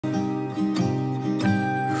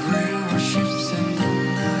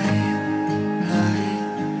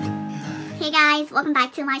guys, welcome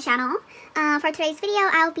back to my channel. For today's video,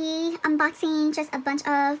 I'll be unboxing just a bunch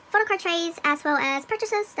of photo card trays as well as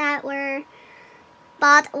purchases that were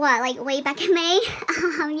bought, way back in May.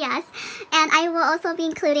 Yes, and I will also be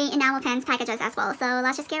including enamel pens packages as well, so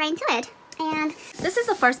let's just get right into it. And this is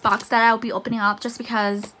the first box that I'll be opening up just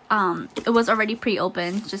because it was already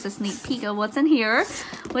pre-opened, just a sneak peek of what's in here,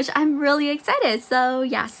 which I'm really excited. So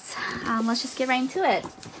yes, let's just get right into it.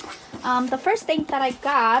 The first thing that I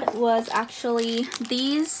got was actually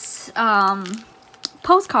these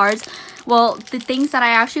postcards. Well, the things that I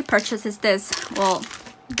actually purchased is this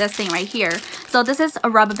thing right here. So this is a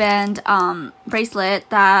rubber band bracelet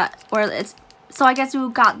so I guess you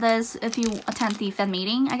got this if you attend the fan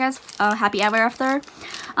meeting, I guess, happy ever after.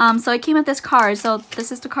 So it came with this card, so this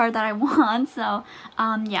is the card that I want. So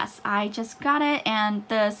yes, I just got it, and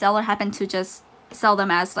the seller happened to just sell them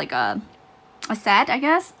as like a set, I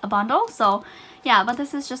guess, a bundle. So yeah, but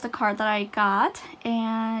this is just a card that I got,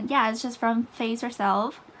 and yeah, it's just from Face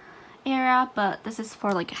Yourself era, but this is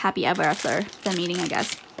for like happy ever after the meeting, I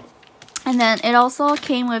guess. And then it also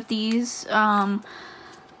came with these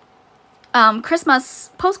Christmas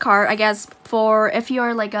postcard, I guess, for if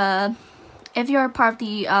you're part of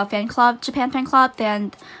the Japan fan club,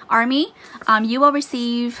 then Army, you will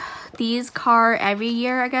receive these card every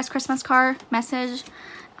year, I guess, Christmas card message.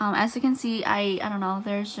 As you can see, I don't know,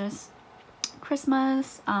 there's just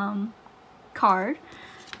Christmas card,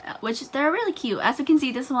 which they're really cute. As you can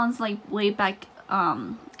see, this one's like way back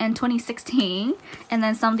in 2016, and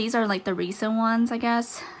then some of these are like the recent ones, I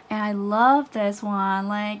guess. And I love this one,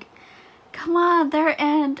 like, come on, they're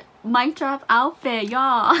in mic drop outfit,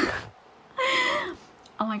 y'all.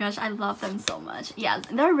 Oh my gosh, I love them so much. Yeah,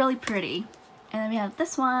 they're really pretty. And then we have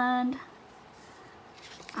this one.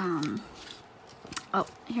 Oh,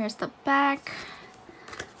 here's the back.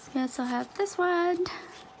 We also have this one.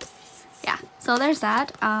 Yeah, so there's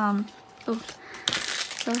that. So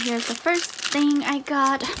here's the first thing I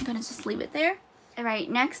got. I'm gonna just leave it there. Alright,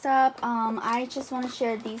 next up, I just want to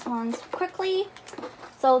share these ones quickly.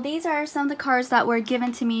 So these are some of the cards that were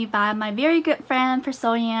given to me by my very good friend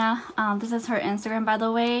følᴜᴜᴵᴜᴜ. This is her Instagram, by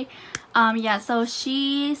the way. Yeah, so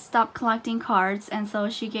she stopped collecting cards, and so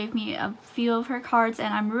she gave me a few of her cards,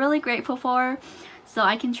 and I'm really grateful for her. So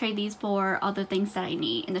I can trade these for other things that I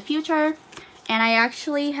need in the future. And I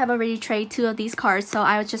actually have already traded 2 of these cards, so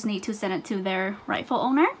I would just need to send it to their rightful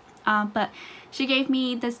owner. But she gave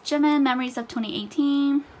me this Jimin Memories of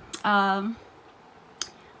 2018.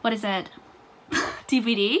 What is it?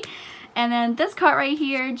 DVD. And then this card right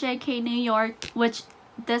here, JK New York, which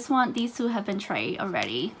these 2 have been traded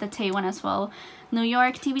already. The Tay one as well. New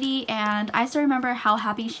York DVD, and I still remember how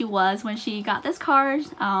happy she was when she got this card.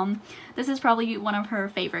 This is probably one of her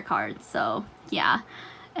favorite cards, so yeah.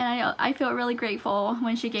 And I feel really grateful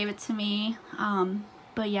when she gave it to me.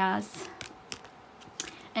 But yes.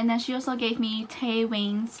 And then she also gave me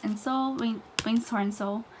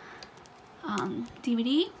ᴵᴜᴜᴵᴜᴜ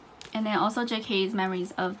DVD. And then also JK's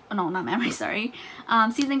Memories of, no, not Memories, sorry.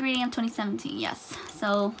 Season Greeting of 2017, yes.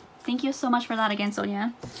 So thank you so much for that again,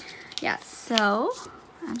 Sonia. Yeah, so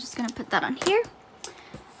I'm just gonna put that on here.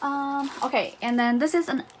 Okay, and then this is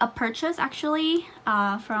a purchase actually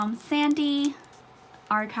from Sandy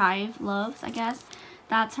Archive Loves, I guess.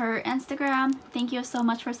 That's her Instagram. Thank you so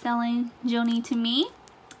much for selling Joni to me.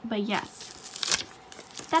 But yes,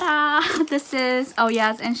 ta-da! This is, oh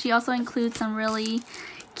yes, and she also includes some really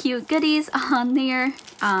cute goodies on there.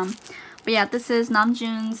 But yeah, this is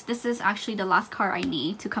Namjoon's. This is actually the last card I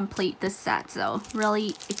need to complete this set, so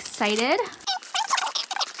really excited.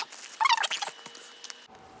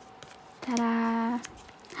 Ta-da!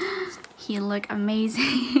 He look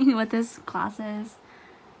amazing with his glasses.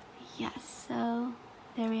 Yes, so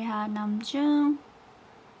there we have Namjoon.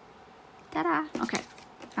 Ta-da! Okay,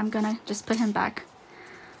 I'm gonna just put him back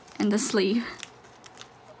in the sleeve.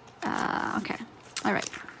 Okay, all right.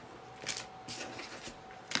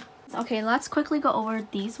 Okay, let's quickly go over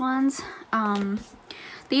these ones.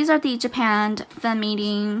 These are the Japan fan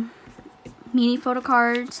meeting mini photo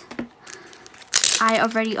cards. I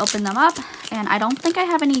already opened them up, and I don't think I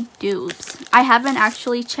have any dupes. I haven't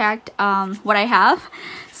actually checked what I have,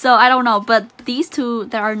 so I don't know. But these 2,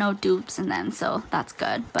 there are no dupes in them, so that's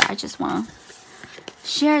good. But I just want to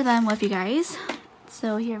share them with you guys.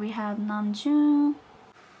 So here we have Namjoon.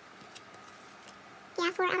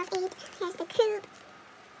 yeah, 4 out of 8. Here's the coupe.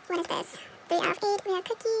 What is this? 3 out of 8. We have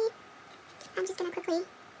Cookie. I'm just gonna quickly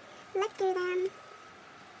look through them.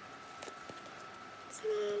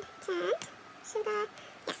 Chant, Suga.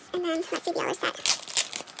 Yes, and then let's see the other set.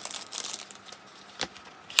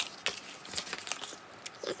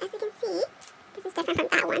 Yes, as you can see, this is different from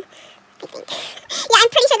that one, I think.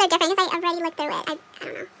 already looked through it. I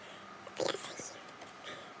don't know. But yes.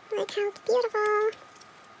 Look how beautiful.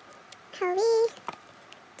 Hurry.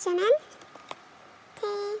 Jimin.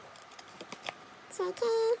 Tae. JK.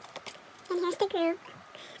 And here's the group.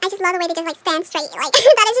 I just love the way they just like stand straight. Like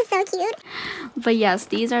that is just so cute. But yes,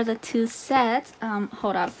 these are the two sets.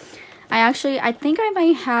 Hold up. I think I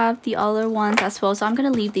might have the other ones as well, so I'm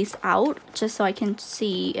gonna leave these out just so I can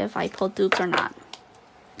see if I pull dupes or not.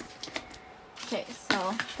 Okay,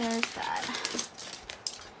 so there's that.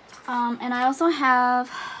 And I also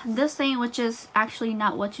have this thing, which is actually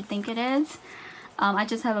not what you think it is. I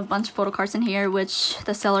just have a bunch of photo cards in here, which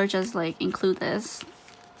the seller just like include this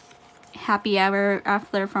happy ever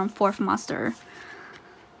after from Fourth Master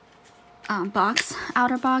box,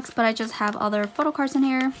 outer box, but I just have other photo cards in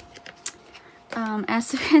here.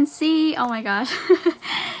 As you can see, oh my gosh.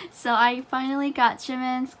 So I finally got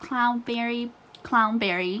Jimin's Clownberry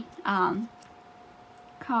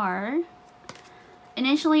card.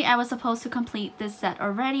 Initially, I was supposed to complete this set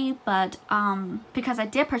already, but because I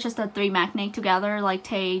did purchase the 3 magnate together, like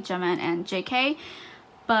Tae, Jimin, and JK,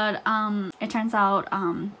 but it turns out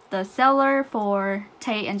the seller for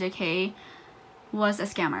Tae and JK was a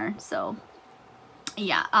scammer. So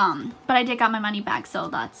yeah, but I did got my money back, so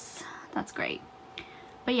that's great.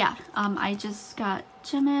 But yeah, I just got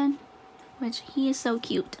Jimin, which he is so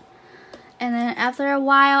cute. And then after a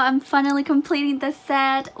while, I'm finally completing the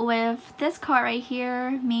set with this card right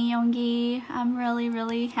here, Minyoongi. I'm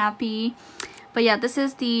really happy. But yeah, this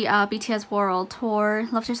is the BTS World Tour,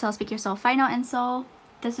 Love Yourself, Speak Yourself, Final and So.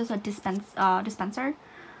 This is a dispenser,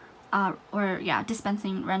 or yeah,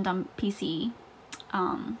 dispensing random PC.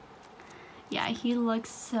 Yeah, he looks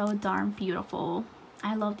so darn beautiful.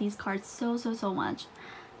 I love these cards so much.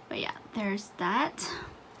 But yeah, there's that.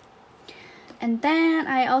 And then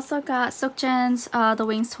I also got Seokjin's The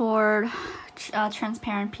Wings Tour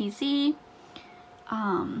transparent PC.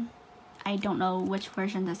 I don't know which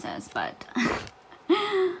version this is, but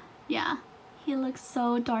yeah, he looks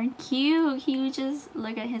so darn cute. You just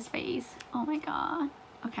look at his face. Oh my god.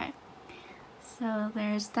 Okay, so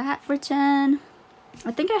there's that for Jin.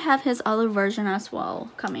 I think I have his other version as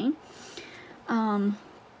well coming.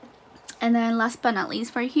 And then last but not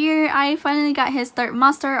least for here, I finally got his Third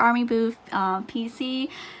Master Army Booth PC,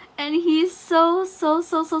 and he's so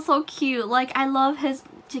cute. Like, I love his,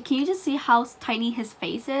 can you just see how tiny his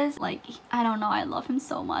face is? Like, I don't know, I love him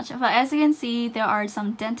so much. But as you can see, there are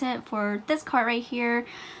some dented for this card right here,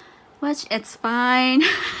 which it's fine.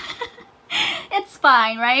 It's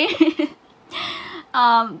fine, right?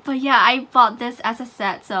 But yeah, I bought this as a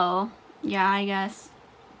set, so yeah, I guess.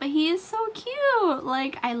 But he is so cute.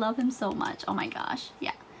 Like, I love him so much. Oh my gosh.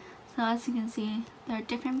 Yeah. So as you can see, there are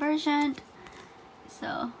different versions.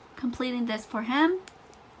 So completing this for him.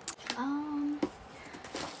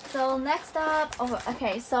 So next up, oh,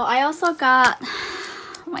 okay. So I also got,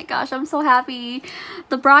 oh my gosh, I'm so happy.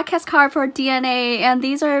 The broadcast card for DNA, and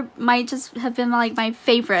these are might just have been like my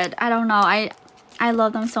favorite. I don't know. I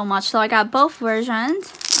love them so much. So I got both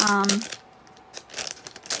versions.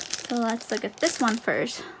 So let's look at this one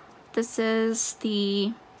first. This is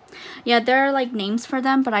the, yeah, there are like names for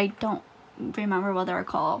them, but I don't remember what they're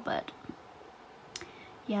called. But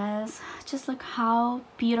yes, just look how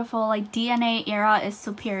beautiful. Like, DNA era is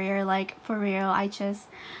superior. Like, for real,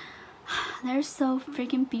 they're so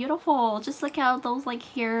freaking beautiful. Just look at those like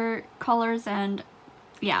hair colors and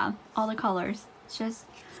yeah, all the colors. It's just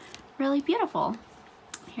really beautiful.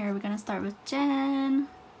 Here we're gonna start with Jin.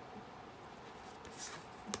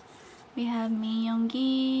 We have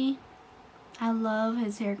Minyoongi. I love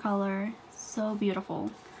his hair color. So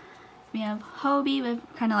beautiful. We have Hobie with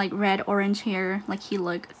kind of like red orange hair. Like, he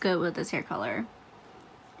looked good with this hair color.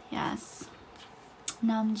 Yes.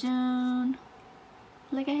 Namjoon.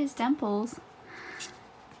 Look at his dimples.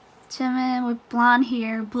 Jimin with blonde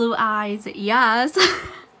hair, blue eyes. Yes.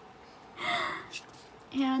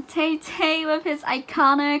 Yeah, Tae with his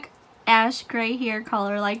iconic ash gray hair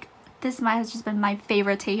color. Like, this might have just been my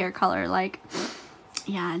favorite Tae hair color. Like,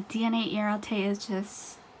 yeah, DNA era Tae is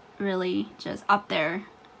just really just up there.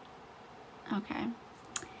 Okay.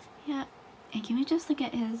 Yeah. And can we just look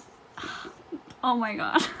at his, oh my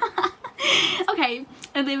god. Okay,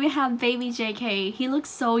 and then we have baby JK. He looks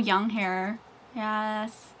so young here.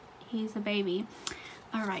 Yes, he's a baby.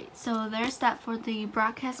 Alright, so there's that for the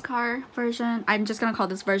broadcast card version. I'm just gonna call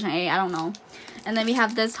this version A, I don't know. And then we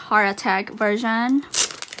have this heart attack version.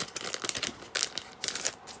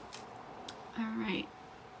 Alright.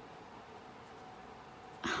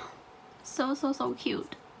 So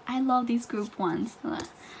cute. I love these group ones. And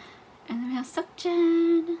then we have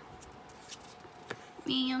Seokjin,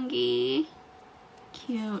 Minyoongi,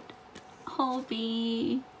 cute.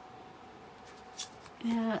 Hobie.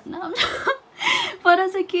 Yeah, no. What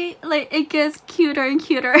does it get? Like, it gets cuter and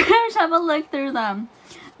cuter. Just have a look through them.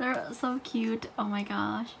 They're so cute. Oh my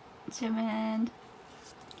gosh. Jimin.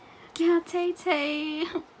 Yeah,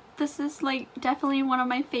 ťaťať. This is like definitely one of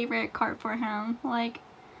my favorite card for him. Like,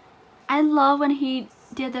 I love when he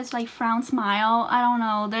did this like frown smile. I don't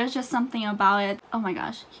know. There's just something about it. Oh my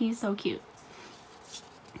gosh. He's so cute.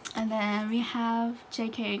 And then we have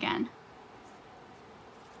JK again.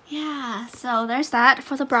 Yeah, so there's that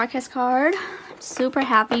for the broadcast card. I'm super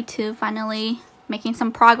happy to finally making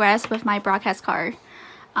some progress with my broadcast card.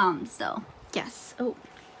 So yes. Oh,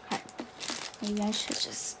 okay. Maybe I should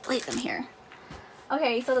just leave them here.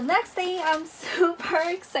 Okay, so the next thing I'm super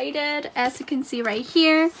excited. As you can see right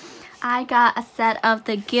here, I got a set of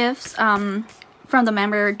the gifts from the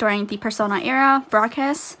member during the Persona era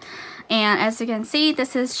broadcast. And as you can see,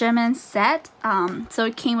 this is Jimin's set. So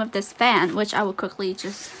it came with this fan, which I will quickly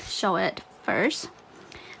just show it first.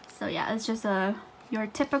 So yeah, it's just your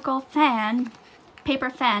typical fan, paper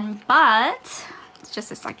fan, but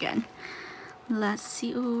just a second. Let's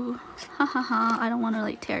see. Ooh, I don't want to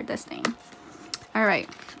like tear this thing. All right.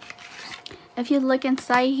 If you look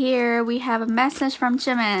inside here, we have a message from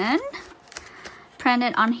Jimin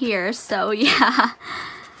printed on here. So yeah.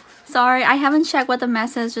 Sorry, I haven't checked what the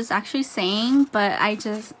message is actually saying, but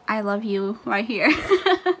I love you right here.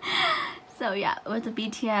 So yeah, with the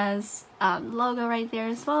BTS logo right there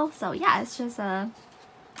as well. So yeah, it's just a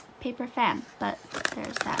paper fan, but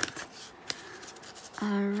there's that.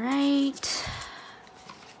 Alright.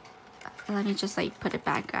 Let me just like put it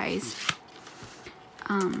back, guys.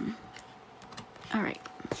 Alright.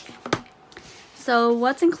 So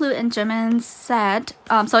what's included in Jimin's set?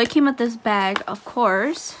 So it came with this bag, of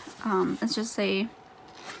course. Let's just say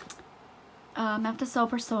map the soul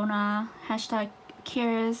persona, hashtag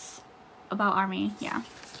curious about army. Yeah,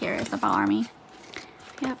 curious about army.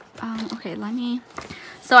 Yep. Okay, let me.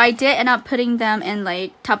 So I did end up putting them in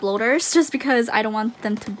like top loaders just because I don't want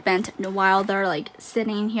them to bend while they're like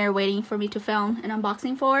sitting here waiting for me to film an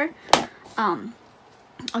unboxing for.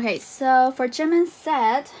 Okay, so for Jimin's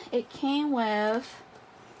set, it came with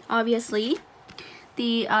obviously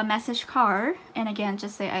the message card, and again,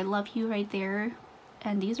 just say I love you right there.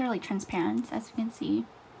 And these are like transparent, as you can see.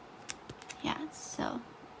 Yeah, so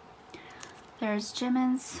there's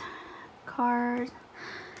Jimin's card,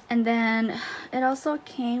 and then it also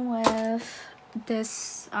came with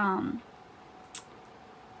this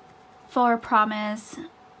for promise,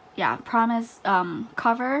 yeah, promise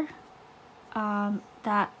cover.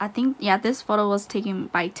 That I think, yeah, this photo was taken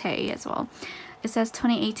by Tae as well. It says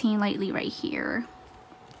 2018 lightly right here.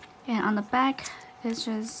 And on the back, it's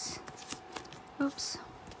just, oops,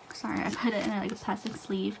 sorry, I put it in like a plastic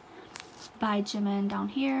sleeve by Jimin down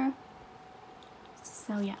here.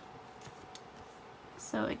 So yeah,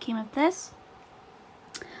 so it came with this,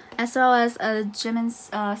 as well as a Jimin's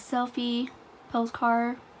selfie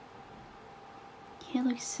postcard. He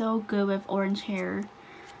looks so good with orange hair.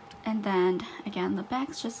 And then again, the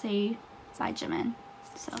backs just say by Jimin.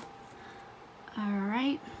 So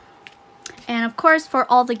alright. And of course, for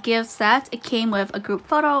all the gift sets, it came with a group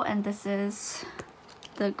photo, and this is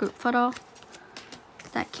the group photo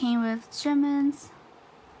that came with Jimin's.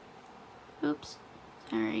 Oops,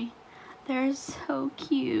 sorry. They're so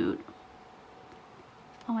cute.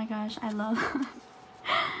 Oh my gosh, I love them.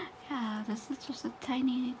 Yeah, this is just a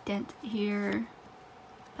tiny dent here,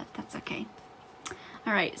 but that's okay.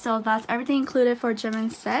 Alright, so that's everything included for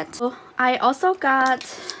Jimin's set. So I also got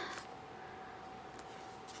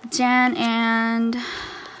Jan and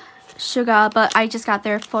Suga, but I just got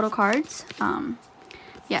their photo cards.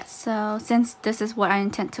 Yeah, so since this is what I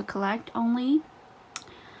intend to collect only.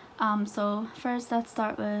 So first let's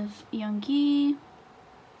start with Yoongi.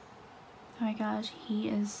 Oh my gosh, he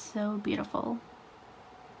is so beautiful.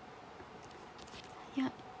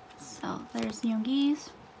 Yep, so there's Yoongi's.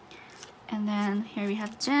 And then here we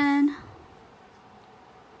have Jen.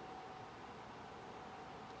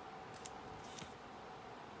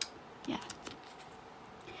 Yeah.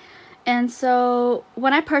 And so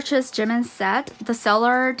when I purchased Jimin's set, the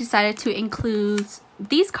seller decided to include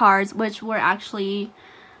these cards, which were actually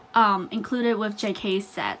included with JK's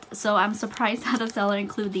set. So I'm surprised that the seller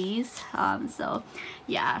included these. So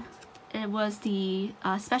yeah, it was the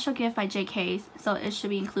special gift by JK, so it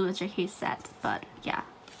should be included with JK's set. But yeah,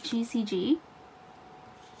 GCG.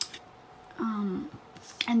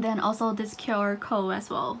 And then also this QR code as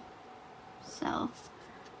well. So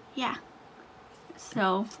yeah,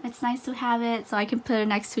 so it's nice to have it so I can put it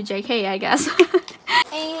next to JK, I guess.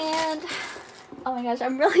 And Oh my gosh,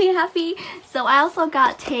 I'm really happy. So I also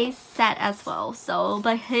got Tae's set as well. So,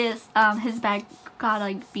 but his bag got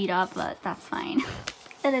like beat up, but that's fine.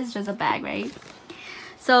 It is just a bag, right?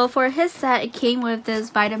 So for his set, it came with this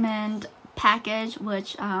vitamin package,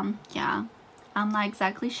 which yeah, I'm not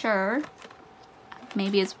exactly sure.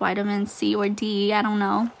 Maybe it's vitamin C or D, I don't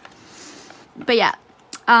know. But yeah,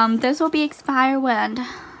 this will be expired when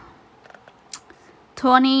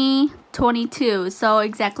 2022, so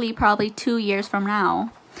exactly probably 2 years from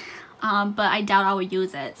now. But I doubt I will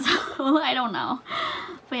use it, so I don't know.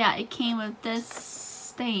 But yeah, it came with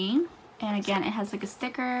this thing, and again, it has like a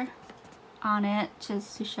sticker on it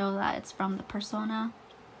just to show that it's from the persona.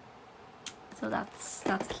 So that's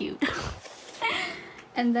cute.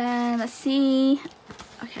 And then let's see.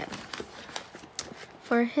 Okay.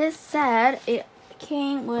 For his set, it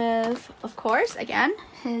came with, of course, again,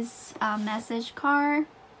 his message card.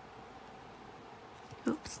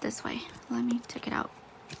 Oops, this way. Let me take it out.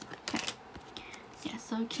 Okay. Yeah,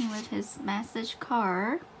 so it came with his message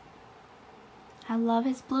card. I love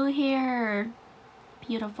his blue hair.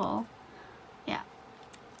 Beautiful. Yeah.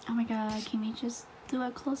 Oh my god, can we just do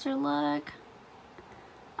a closer look?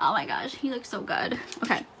 Oh my gosh, he looks so good.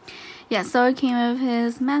 Okay. Yeah, so it came with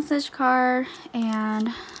his message card,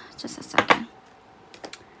 and just a second.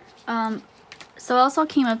 So it also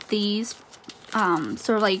came with these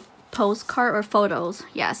sort of like postcard or photos,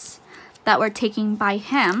 yes, that were taken by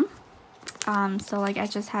him. So like I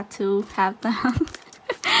just had to have them.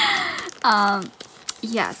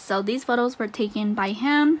 Yeah, so these photos were taken by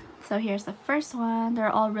him. So here's the first one. They're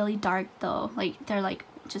all really dark though, like they're like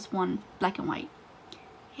just one black and white.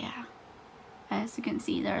 Yeah, as you can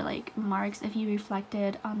see, there are like marks if you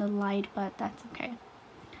reflected on the light, but that's okay.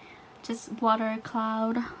 Just water,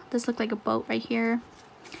 cloud. This looks like a boat right here.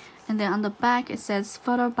 And then on the back it says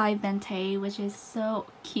photo by Vente, which is so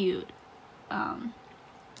cute. And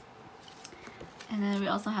then we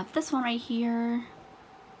also have this one right here.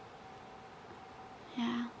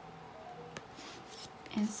 Yeah.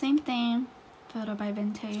 And same thing, photo by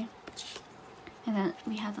Vente. And then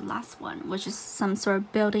we have the last one, which is some sort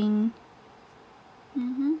of building.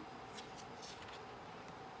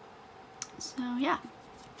 So yeah,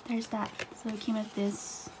 there's that. So it came with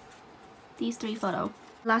these 3 photos.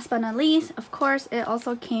 Last but not least, of course, it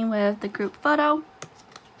also came with the group photo.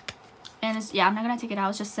 And it's, yeah, I'm not gonna take it out.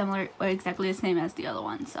 It's just similar or exactly the same as the other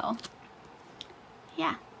one. So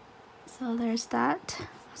yeah. So there's that.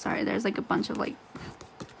 Sorry, there's like a bunch of like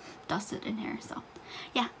dusted in here. So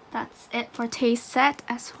yeah, that's it for Tae's set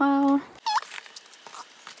as well.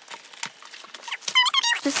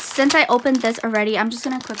 Just since I opened this already, I'm just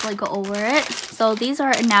gonna quickly go over it. So these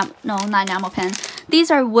are not enamel pens.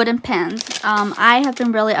 These are wooden pens. I have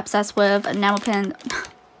been really obsessed with enamel pen,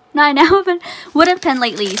 not enamel pen, wooden pen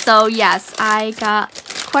lately. So yes, I got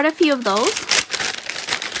quite a few of those.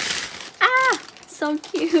 Ah, so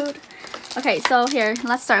cute. Okay, so here,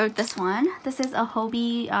 let's start with this one. This is a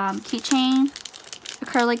Hobie keychain,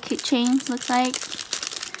 acrylic keychain, looks like.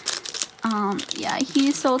 Yeah,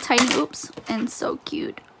 he's so tiny, oops, and so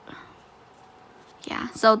cute. Yeah,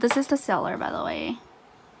 so this is the seller, by the way,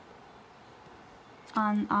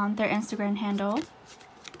 on their Instagram handle.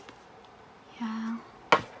 Yeah.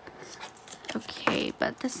 Okay,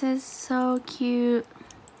 but this is so cute.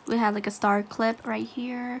 We have like a star clip right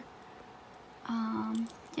here.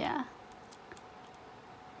 Yeah.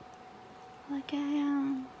 Look at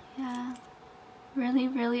him. Yeah. Really,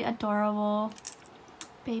 really adorable.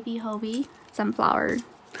 Baby Hobie. Sunflower.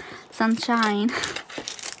 Sunshine.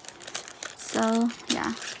 So,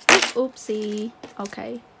 yeah. Oopsie.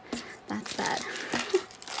 Okay. That's that.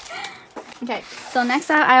 Okay. So, next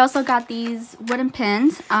up, I also got these wooden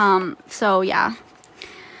pins. So, yeah.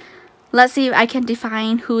 Let's see if I can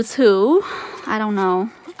define who's who. I don't know.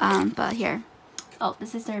 But here. Oh,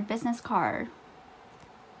 this is their business card.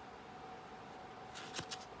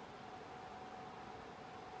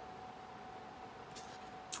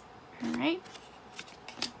 Alright.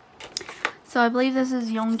 So I believe this is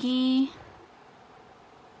Yoongi.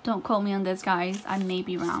 Don't quote me on this, guys. I may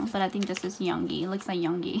be wrong, but I think this is Yoongi. It looks like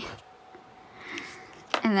Yoongi.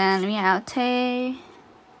 And then we have Tae.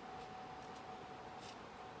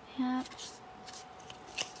 Yep.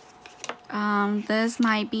 This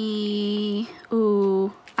might be,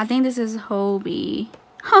 ooh, I think this is Hobie.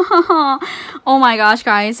 Oh my gosh,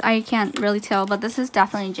 guys, I can't really tell, but this is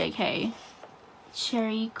definitely JK.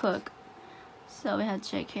 Cherry Cook. So we have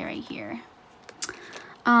JK right here.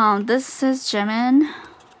 This is Jimin.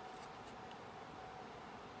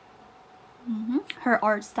 Her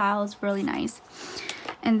art style is really nice.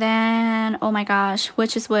 And then, oh my gosh,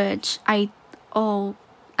 which is which? I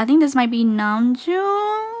I think this might be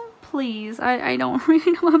Namjoon. Please, I don't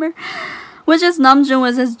really remember. Which is Namjoon,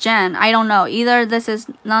 which is Jen. I don't know. Either this is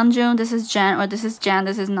Namjoon, this is Jen, or this is Jen,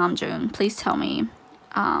 this is Namjoon. Please tell me.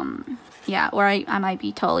 Yeah, or I might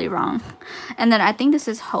be totally wrong. And then I think this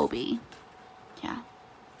is Hobie. Yeah.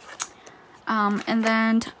 And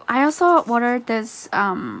then I also ordered this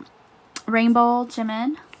Rainbow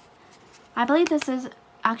Jimin. I believe this was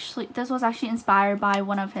actually inspired by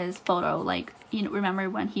one of his photo, like, you know, remember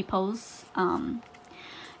when he posts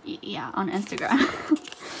yeah, on Instagram.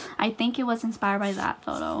 I think it was inspired by that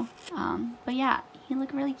photo. But yeah, he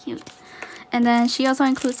looked really cute. And then she also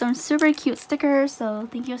includes some super cute stickers, so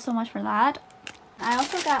thank you so much for that. I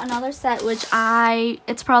also got another set, which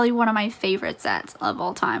it's probably one of my favorite sets of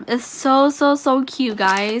all time. It's so cute,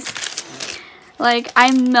 guys. Like,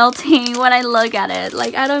 I'm melting when I look at it.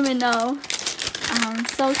 Like, I don't even know.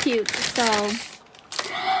 So cute. So,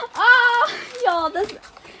 y'all,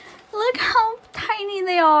 look how tiny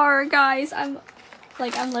they are, guys. I'm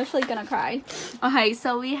literally gonna cry. Okay,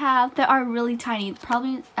 so they are really tiny,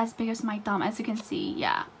 probably as big as my thumb, as you can see.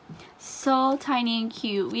 Yeah, so tiny and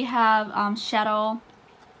cute. We have Shadow,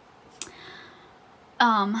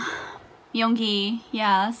 Yoongi.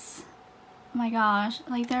 Yes, oh my gosh,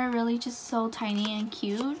 like, they're really just so tiny and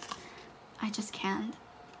cute. I just can't.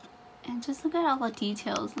 And just look at all the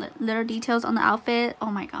details, little details on the outfit. Oh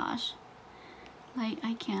my gosh, like,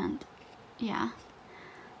 I can't. Yeah.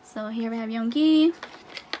 So here we have Yoongi.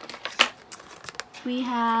 We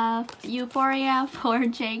have Euphoria for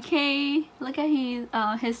JK. Look at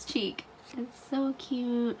his cheek. It's so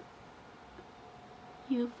cute.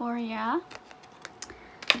 Euphoria.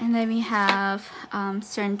 And then we have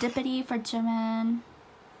Serendipity for Jimin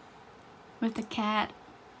with the cat.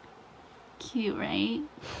 Cute, right?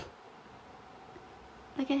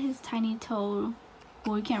 Look at his tiny toe.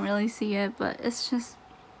 Well, we can't really see it, but it's just,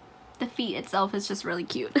 the feet itself is just really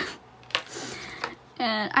cute.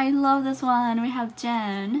 And I love this one. We have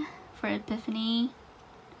Jen for Epiphany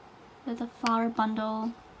with a flower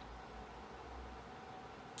bundle.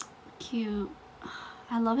 Cute.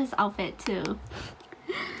 I love his outfit too.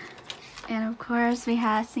 And of course we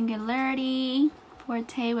have Singularity for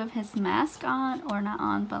Tae with his mask on, or not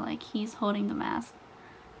on, but like he's holding the mask.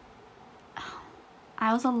 I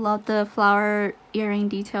also love the flower earring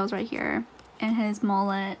details right here and his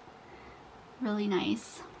mullet. Really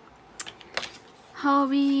nice.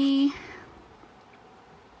 Hobie.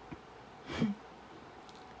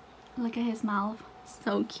 Look at his mouth.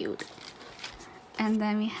 So cute. And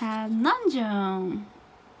then we have Namjoon.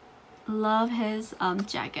 Love his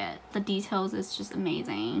jacket. The details is just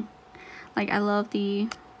amazing. Like, I love the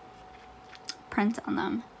print on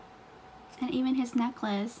them. And even his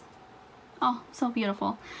necklace. Oh, so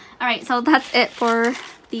beautiful. Alright, so that's it for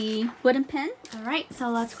the wooden pin. Alright, so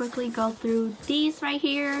let's quickly go through these right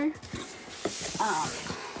here.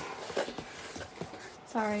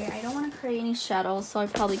 Sorry, I don't want to create any shadows, so I'm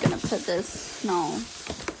probably gonna put this. No.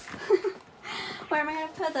 Where am I gonna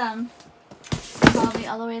put them? Probably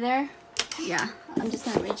all the way there. Yeah, I'm just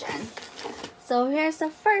gonna reach in. So here's the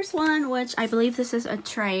first one, which I believe this is a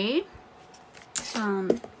tray.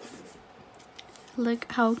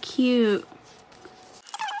 Look how cute.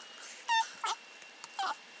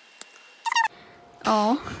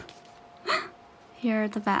 Oh, here are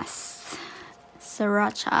the best.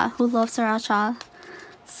 Sriracha. Who loves sriracha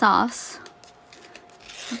sauce?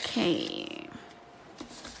 Okay.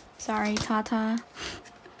 Sorry, Tata.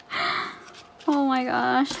 Oh my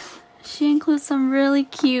gosh. She includes some really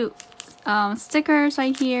cute stickers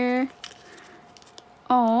right here.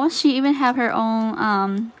 Oh, she even have her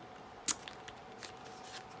own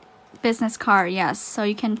business card. Yes, so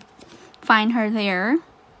you can find her there.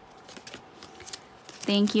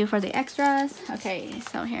 Thank you for the extras. Okay,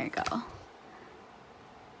 so here you go.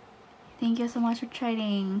 Thank you so much for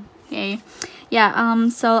trading. Okay. Yeah,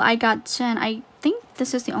 so I got Jen. I think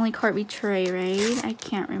this is the only card we trade, right? I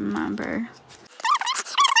can't remember.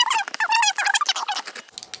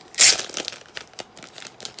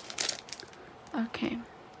 Okay.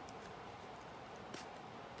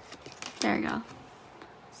 There we go.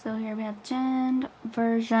 So here we have Jen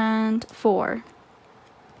version 4.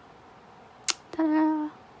 Ta-da!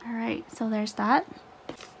 Alright, so there's that.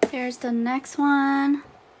 There's the next one.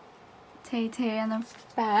 Tay in the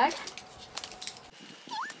bag.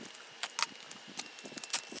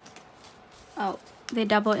 Oh, they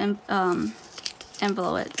double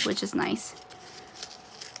envelope it, which is nice.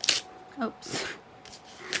 Oops.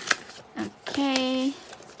 Okay.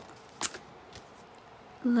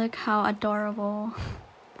 Look how adorable.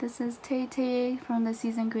 This is Tay from the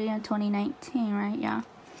season green of 2019, right? Yeah.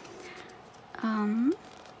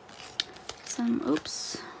 some,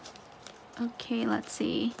 oops. Okay, let's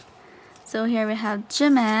see. So here we have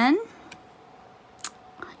Jimin.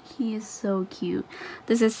 He is so cute.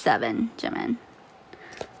 This is 7, Jimin.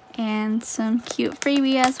 And some cute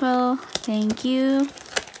freebie as well. Thank you.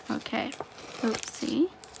 Okay. Oopsie.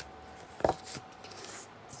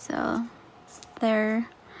 So there.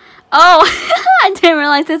 Oh, I didn't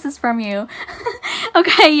realize this is from you.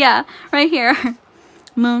 Okay, yeah, right here.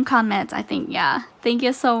 ᴬᴜᴜᴵᴬ, I think, yeah. Thank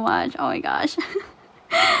you so much. Oh my gosh.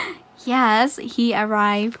 Yes, he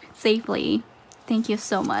arrived safely. Thank you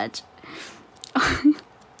so much.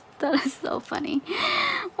 That is so funny.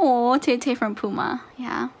 Oh, ᴬᴜᴜᴵ from Puma.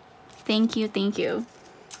 Yeah. Thank you, thank you.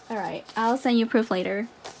 Alright, I'll send you proof later.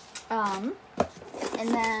 And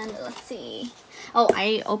then, let's see. Oh,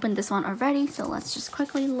 I opened this one already, so let's just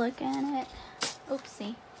quickly look at it.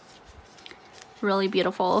 Oopsie. Really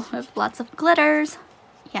beautiful with lots of glitters.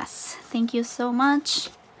 Yes, thank you so much.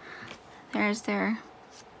 There's their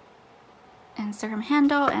Instagram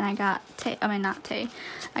handle, and I got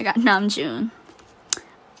I got Namjoon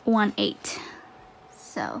 18.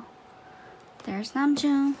 So there's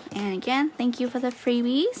Namjoon, and again, thank you for the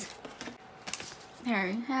freebies. There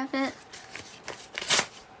you have it.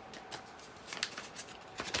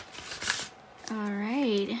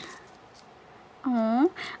 Alright.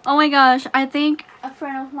 Oh my gosh, I think a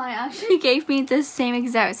friend of mine actually gave me this same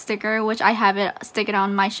exact sticker, which I have it stick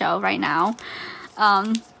on my shelf right now.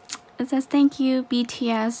 It says thank you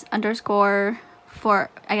BTS _ for,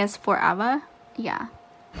 I guess, ⴵ yeah.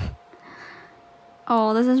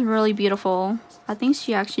 Oh, this is really beautiful. I think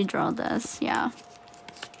she actually drew this, yeah.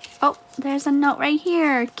 Oh, there's a note right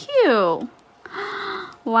here. Cute.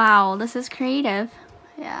 Wow, this is creative.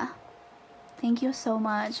 Yeah. Thank you so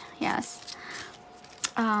much. Yes.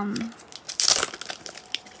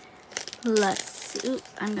 Let's see. Ooh,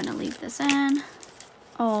 I'm gonna leave this in.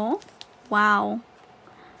 Oh, wow.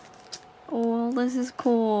 Oh, this is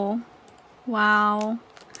cool. Wow.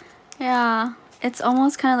 Yeah, it's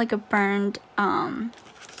almost kind of like a burned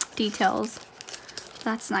details.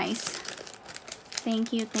 That's nice.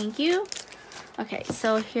 Thank you, thank you. Okay,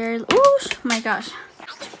 so here, oh my gosh.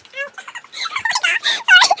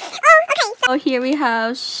 Oh, here we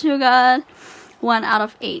have Suga 1 out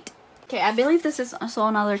of 8. Okay, I believe this is also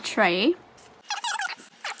another tray.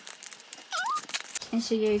 And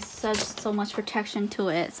she gave so much protection to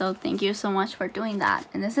it, so thank you so much for doing that.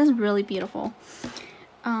 And this is really beautiful.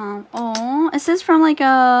 Oh, is this from like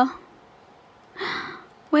a...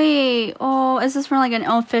 Wait, oh, is this from like an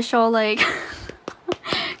official like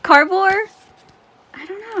cardboard? I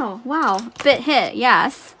don't know. Wow, bit hit,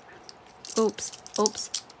 yes. Oops, oops.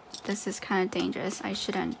 This is kind of dangerous. I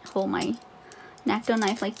shouldn't hold my Necto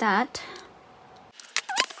knife like that.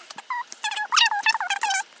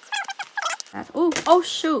 Oh, oh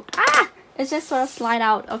shoot. Ah! It just sort of slide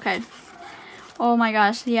out. Okay. Oh my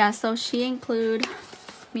gosh. Yeah, so she included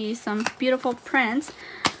me some beautiful prints.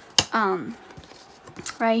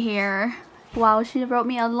 Right here. Wow, she wrote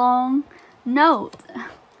me a long note.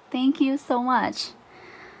 Thank you so much.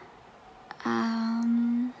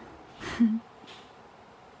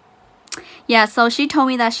 Yeah, so she told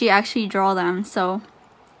me that she actually drew them, so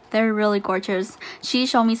they're really gorgeous. She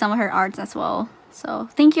showed me some of her arts as well, so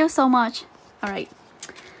thank you so much. All right,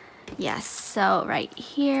 yes, so right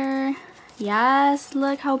here, yes,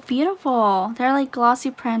 look how beautiful. They're like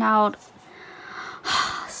glossy print out.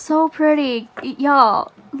 So pretty,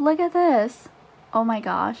 y'all, look at this. Oh my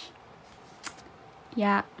gosh.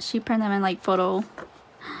 Yeah, she printed them in like photo.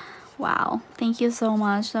 Wow, thank you so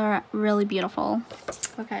much. They're really beautiful.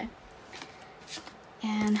 Okay.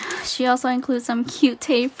 And she also includes some cute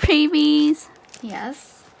tape freebies.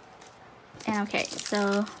 Yes. And okay,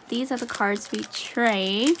 so these are the cards we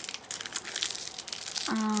trade.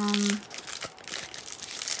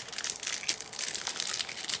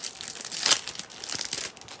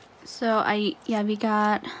 So we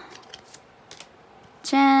got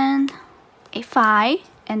Jen, a 5,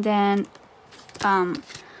 and then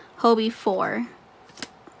Hobie 4.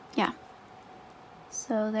 Yeah.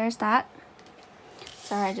 So there's that.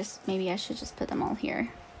 Sorry, maybe I should just put them all here.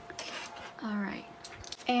 Alright.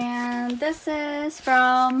 And this is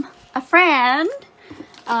from a friend.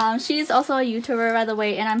 She's also a YouTuber, by the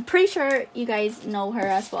way, and I'm pretty sure you guys know her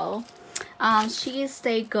as well. She is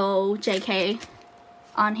the Go JK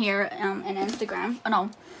on here and Instagram. Oh no.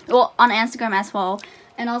 Well, on Instagram as well.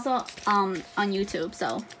 And also on YouTube,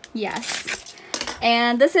 so yes.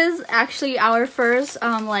 And this is actually our first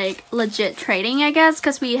like legit trading, I guess,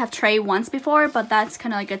 because we have traded once before, but that's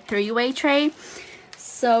kind of like a 3-way trade.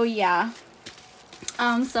 So yeah.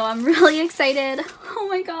 So I'm really excited. Oh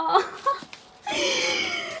my god.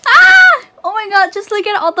 Ah! Oh my god, just look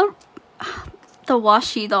at all the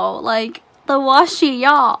washi though. Like the washi,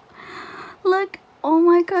 y'all. Look, oh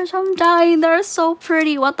my gosh, I'm dying. They're so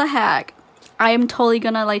pretty. What the heck? I am totally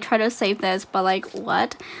gonna like try to save this, but like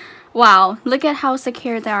what? Wow, look at how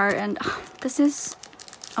secure they are. And this is,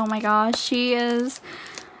 oh my gosh, she is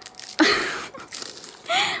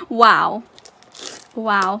wow.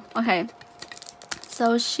 Okay,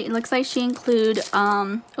 so she looks like she include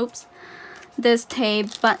oops, this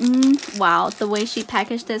tape button. Wow, the way she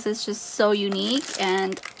packaged this is just so unique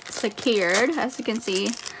and secured. As you can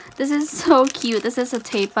see, this is so cute. This is a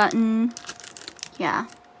tape button. Yeah,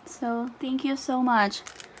 so thank you so much.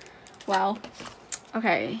 Wow.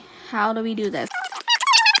 Okay, how do we do this?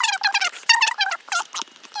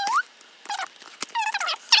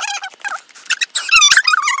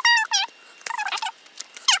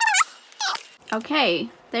 Okay,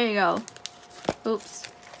 there you go. Oops.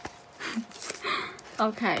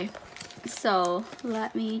 Okay, so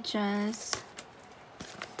let me just,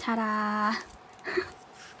 ta-da.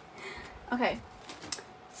 Okay,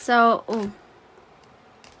 so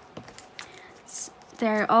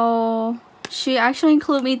there. Oh, she actually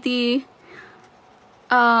included me the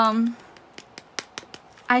I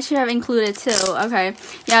should have included too. Okay,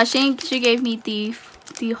 yeah, she gave me the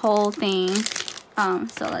whole thing.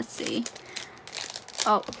 So let's see.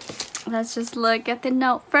 Oh, let's just look at the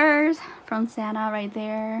note first from Santa right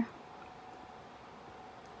there.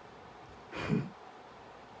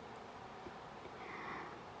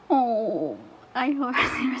 Oh, I hope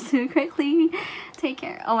you're so quickly. Take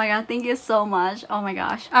care. Oh my god, thank you so much. Oh my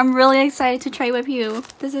gosh, I'm really excited to trade with you.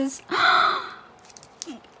 This is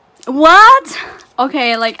what?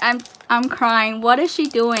 Okay, like I'm crying. What is she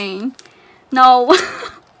doing? No.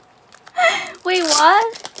 Wait,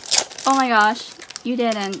 what? Oh my gosh, you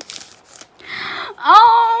didn't.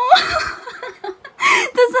 Oh,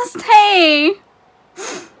 this is Tay.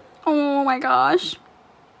 Oh my gosh.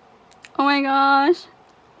 Oh my gosh.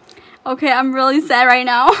 Okay, I'm really sad right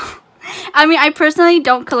now. I mean, I personally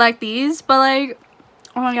don't collect these, but like,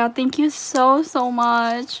 oh my god, thank you so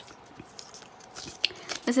much.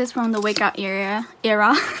 This is from the Wake Up era.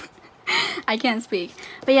 I can't speak.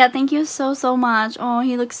 But yeah, thank you so much. Oh,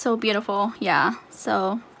 he looks so beautiful. Yeah,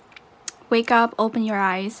 so wake up, open your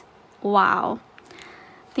eyes. Wow.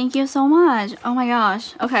 Thank you so much. Oh my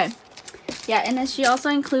gosh. Okay. Yeah, and then she also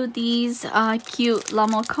include these cute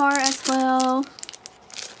Enamel card as well.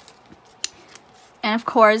 And of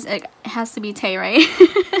course, it has to be Tay, right?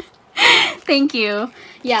 Thank you.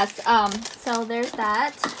 Yes, so there's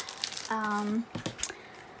that.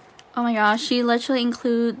 Oh my gosh, she literally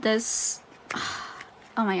include this.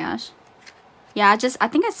 Oh my gosh. Yeah, I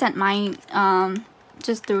think I sent mine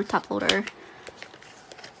just through top loader.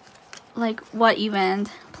 Like, what event?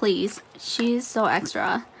 Please. She's so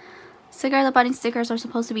extra. Cigar the Budding stickers are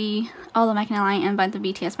supposed to be all the Magnet line and by the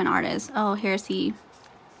BTS fan artist. Oh, here's the.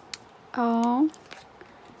 Oh.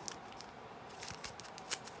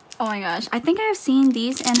 Oh my gosh. I think I've seen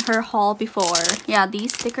these in her haul before. Yeah,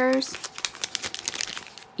 these stickers.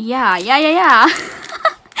 Yeah.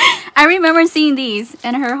 I remember seeing these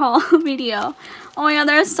in her haul video. Oh my god,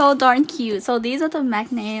 they're so darn cute. So these are the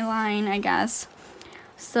Magnet line, I guess.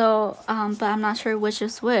 So, but I'm not sure which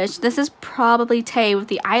is which. This is probably Tay with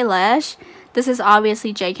the eyelash. This is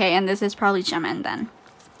obviously JK, and this is probably Jimin then.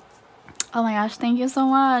 Oh my gosh, thank you so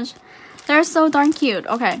much. They're so darn cute.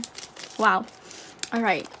 Okay. Wow.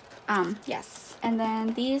 Alright. Yes. And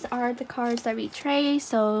then these are the cards that we trade.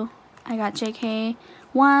 So I got JK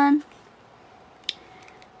 1,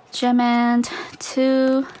 Jimin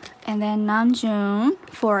 2, and then Namjoon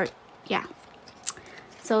 4. Yeah.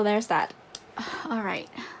 So there's that. Alright.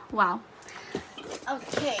 Wow.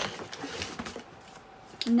 Okay.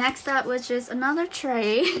 Next up, which is another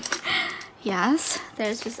tray. Yes,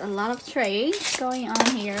 there's just a lot of trays going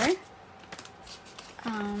on here.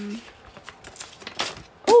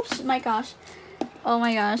 Oops, my gosh. Oh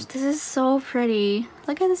my gosh, this is so pretty.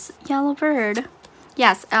 Look at this yellow bird.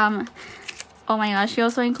 Yes, oh my gosh, she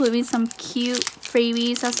also included me some cute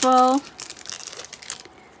freebies as well.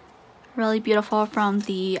 Really beautiful from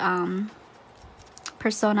the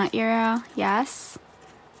Persona era. Yes.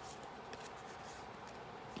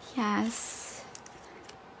 Yes.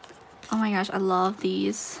 Oh my gosh, I love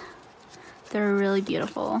these. They're really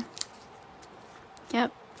beautiful.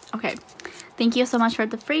 Yep. Okay. Thank you so much for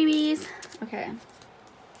the freebies. Okay.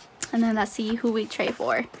 And then let's see who we trade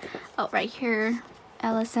for. Oh, right here.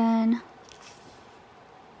 Ellison.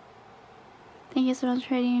 Thank you so much for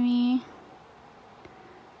trading me.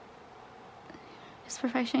 It's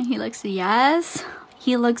perfection. He looks, yes.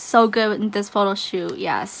 He looks so good in this photo shoot.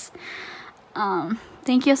 Yes. Thank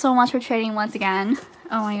Thank you so much for trading once again.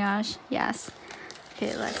 Oh my gosh, yes.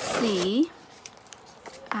 Okay, let's see.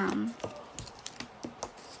 Oh,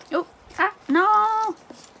 no!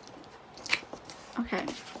 Okay.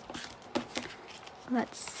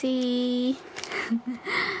 Let's see.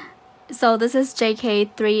 So this is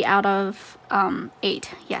JK 3 out of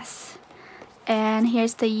 8, yes. And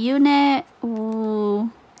here's the unit.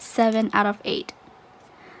 Ooh, 7 out of 8.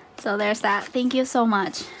 So there's that. Thank you so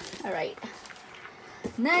much. Alright.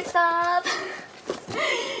 Next up.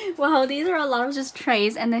 Wow, these are a lot of just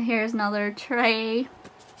trays. And then here's another tray.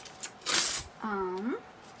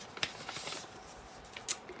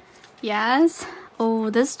 Yes. Oh,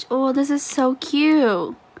 this is so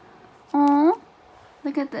cute. Oh,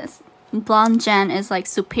 look at this. Blonde Jen is like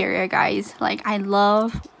superior, guys. Like, I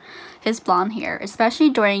love his blonde hair, especially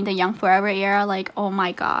during the Young Forever era. Like, oh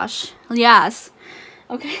my gosh, yes.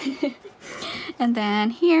 Okay. And then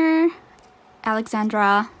here,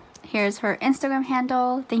 Alexandra, here's her Instagram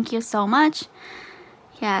handle. Thank you so much.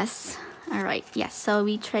 Yes. All right. Yes, so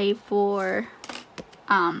we trade for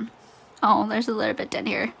oh, there's a little bit dent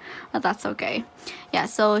here, but that's okay. Yeah,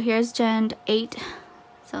 so here's Gen 8,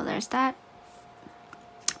 so there's that.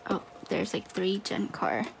 Oh, there's like 3 Gen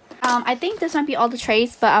car. I think this might be all the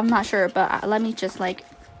trays, but I'm not sure. But let me just like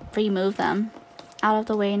remove them out of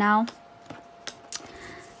the way now.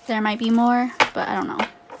 There might be more, but I don't know.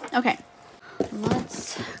 Okay,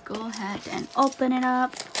 let's go ahead and open it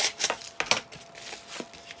up.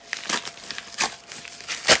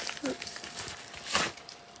 Oops.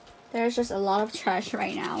 There's just a lot of trash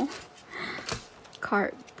right now.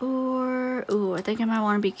 Cardboard. Ooh, I think I might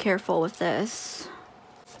want to be careful with this.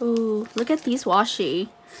 Ooh, look at these washi.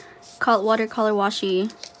 Watercolor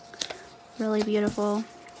washi. Really beautiful.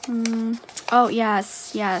 Oh,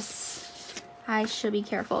 yes, yes. I should be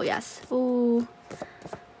careful, yes. Ooh.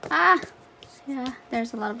 Ah! Yeah,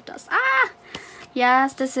 there's a lot of dust. Ah!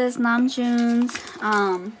 Yes, this is Namjoon's,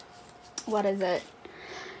 what is it?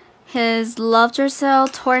 His Loved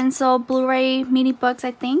Yourself Torrential Blu-ray mini books,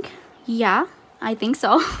 I think. Yeah, I think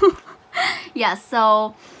so. Yeah,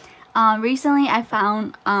 so recently I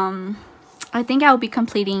found, I think I will be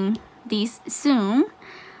completing these soon.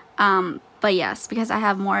 But yes, because I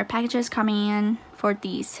have more packages coming in for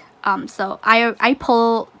these. So I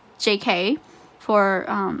pull JK for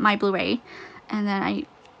my Blu-ray, and then I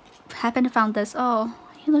happened to found this. Oh,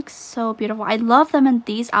 he looks so beautiful. I love them in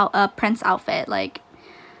these Prince outfit, like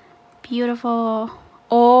beautiful.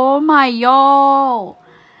 Oh my yo,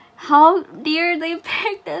 how dare they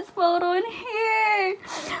pick this photo in here?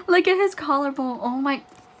 Look at his collarbone. Oh my.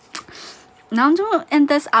 Namjoon in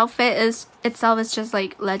this outfit is just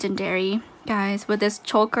like legendary, guys, with this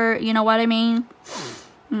choker, you know what I mean?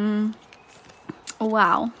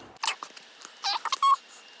 Wow.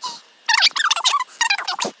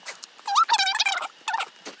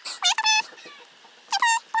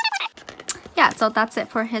 Yeah, so that's it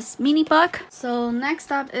for his mini book. So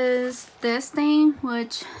next up is this thing,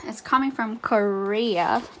 which is coming from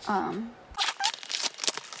Korea.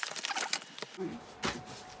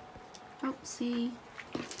 Oopsie.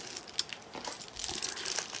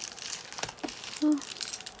 Ooh.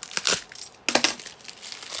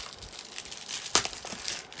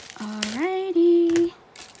 Alrighty.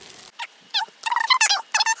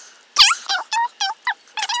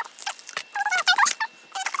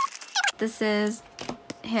 This is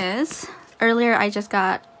his. Earlier I just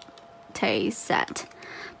got Tae's set,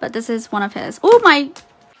 but this is one of his. Oh my.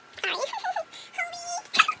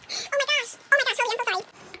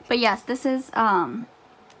 But yes, this is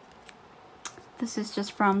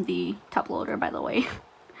just from the top loader, by the way.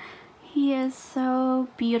 He is so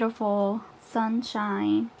beautiful.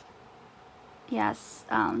 Sunshine. Yes,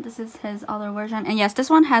 this is his other version. And yes, this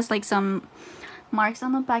one has like some marks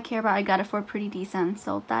on the back here, but I got it for pretty decent,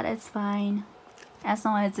 so that is fine. As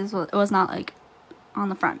long as it was not like on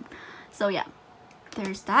the front. So yeah,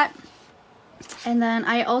 there's that. And then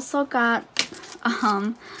I also got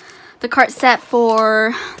the card set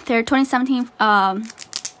for their 2017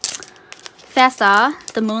 FASTA,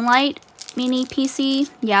 the Moonlight mini PC.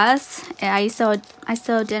 Yes, I still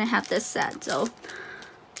didn't have this set, so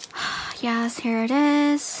yes, here it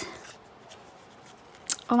is.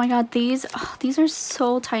 Oh my god, these are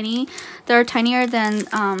so tiny. They're tinier than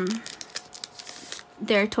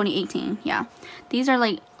their 2018. Yeah, these are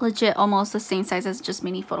like legit almost the same size as just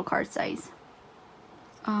mini photo card size.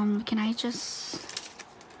 Can I just,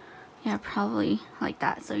 yeah, probably like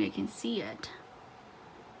that so you can see it.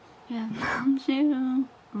 Yeah, Namjoon,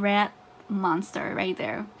 red monster right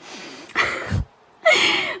there.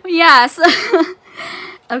 Yes.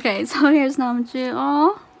 Okay, so here's Namjoon.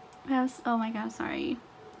 Oh, Oh my god, sorry.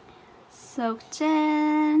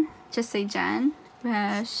 Seokjin, just say Jen.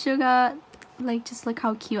 Suga, like just look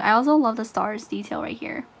how cute. I also love the stars detail right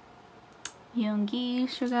here. Yoongi,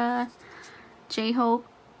 Suga, J-Hope,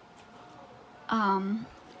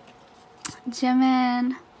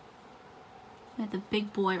 Jimin, with the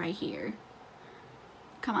big boy right here.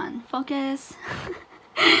 Come on, focus.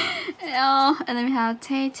 Oh, and then we have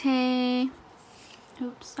Tay.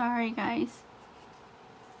 Oops, sorry guys.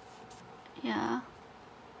 Yeah,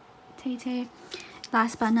 Tay.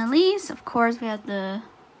 Last but not least, of course, we have the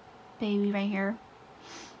baby right here.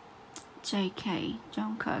 JK,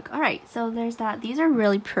 Jungkook. Alright, so there's that. These are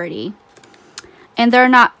really pretty. And they're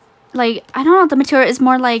not, like, I don't know, the material is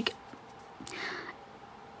more like,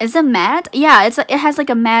 is it matte? Yeah, it has like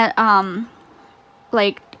a matte,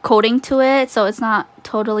 like, coating to it. So it's not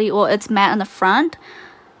totally, well, it's matte on the front.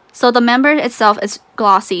 So the member itself is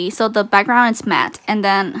glossy. So the background is matte. And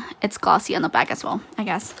then it's glossy on the back as well, I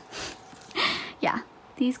guess. Yeah,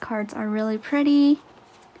 these cards are really pretty.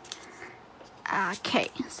 Okay,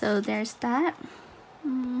 so there's that.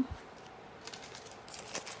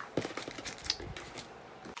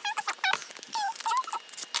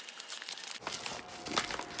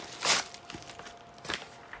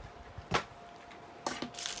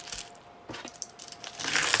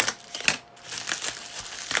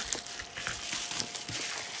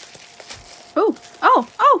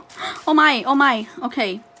 Oh my,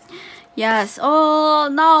 okay. Yes, oh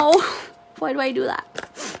no, why do I do that?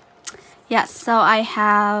 Yes, so I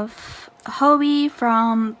have Hobie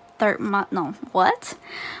from Hobie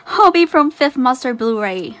from Fifth Monster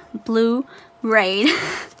Blu-ray.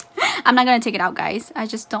 I'm not gonna take it out, guys. I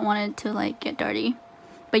just don't want it to like get dirty.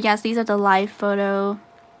 But yes, these are the live photo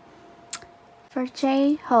for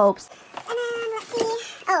J-Hope's. And then let's see.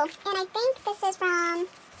 Oh, and I think this is from.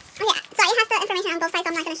 Oh yeah, so it has the information on both sides,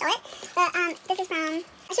 so I'm not gonna show it. But this is from.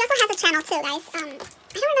 She also has a channel too, guys. I don't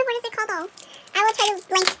remember what is it called though. I will try to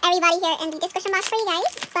link everybody here in the description box for you guys.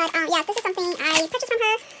 But yeah, this is something I purchased from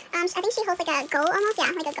her. I think she holds like a Go almost,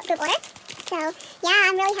 yeah, like a group order. So yeah,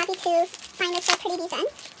 I'm really happy to find this so pretty decent.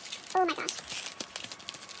 Oh my gosh.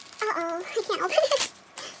 Uh-oh, I can't open it.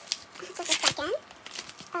 Just a second.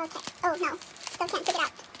 Okay. Oh no, still can't take it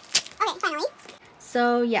out. Okay, finally.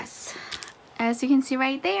 So yes, as you can see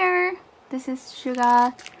right there, this is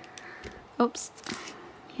Suga. Oops.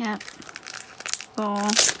 Yep. Oh.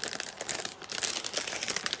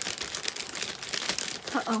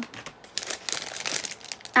 Uh-oh.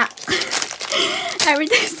 Ah.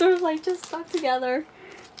 Everything's sort of like just stuck together.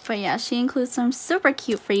 But yeah, she includes some super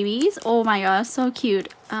cute freebies. Oh my god, so cute.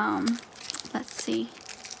 Let's see.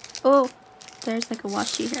 Oh, there's like a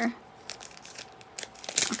washi here.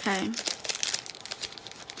 Okay.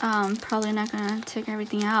 Probably not gonna take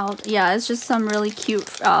everything out. Yeah, it's just some really cute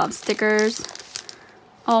stickers.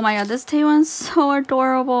 Oh my god, this Taewon's so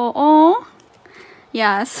adorable. Oh,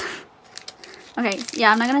 yes. Okay,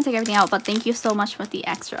 yeah, I'm not gonna take everything out, but thank you so much for the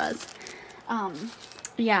extras.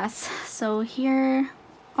 Yes, so here,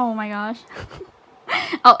 oh my gosh.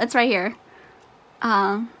 Oh, it's right here.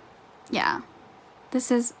 Yeah,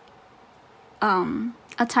 this is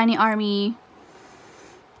a tiny army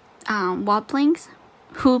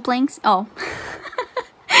who blinks. Oh.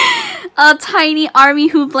 A tiny army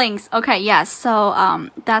who blinks. Okay, yes, so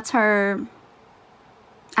that's her,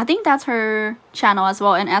 I think that's her channel as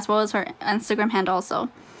well, and as well as her Instagram handle also.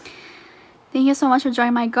 Thank you so much for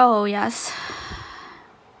joining my Go. Yes.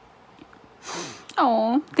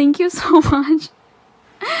 Oh, thank you so much.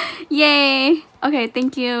 Yay. Okay,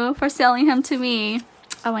 thank you for selling him to me.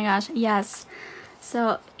 Oh my gosh, yes.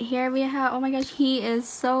 So here we have, oh my gosh, he is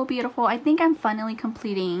so beautiful. I think I'm finally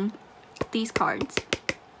completing these cards.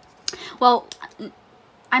 Well,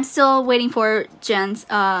 I'm still waiting for Jen's,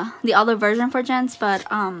 the other version for Jen's, but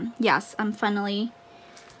yes, I'm finally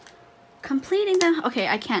completing them. Okay,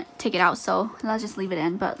 I can't take it out, so let's just leave it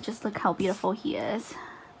in, but just look how beautiful he is.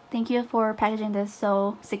 Thank you for packaging this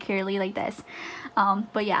so securely like this.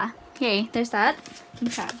 But yeah, yay, there's that.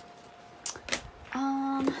 Okay.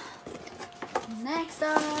 Next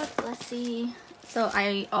up, let's see. So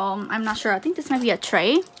I'm not sure. I think this might be a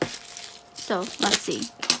tray. So let's see.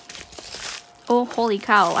 Oh, holy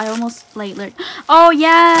cow. I almost like learned. Oh,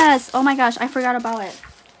 yes. Oh my gosh. I forgot about it.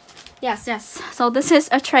 Yes, yes. So this is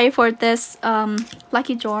a tray for this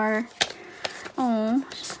lucky drawer. Oh,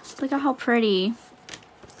 look at how pretty.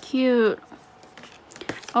 Cute.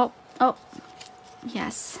 Oh, oh.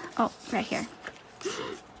 Yes. Oh, right here.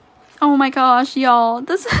 Oh my gosh, y'all.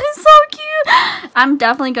 This is so cute. I'm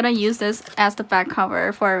definitely gonna use this as the back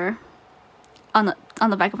cover for on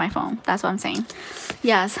the back of my phone. That's what I'm saying.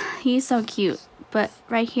 Yes, he's so cute. but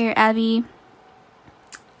right here, Abby.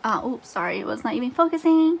 Oops, sorry, it was not even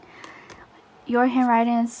focusing. Your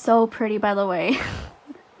handwriting is so pretty, by the way.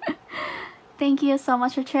 Thank you so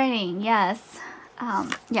much for trading. Yes.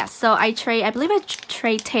 Yes, so I believe I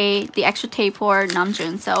trade the extra tape for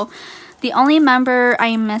Namjoon. So the only member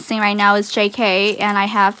I'm missing right now is JK, and I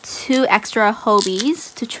have 2 extra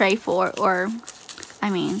Hobies to trade for, or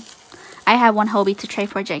I mean, I have 1 Hobie to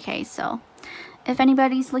trade for JK. So if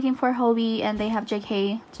anybody's looking for a Hobie and they have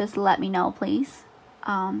JK, just let me know, please.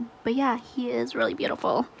 But yeah, he is really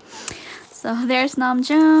beautiful. So there's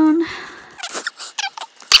Namjoon.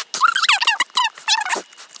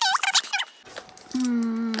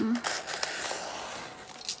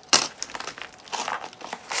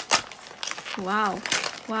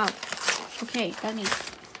 Wow. Okay, that means.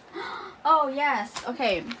 Oh yes.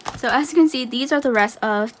 Okay. So as you can see, these are the rest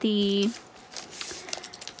of the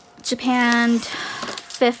Japan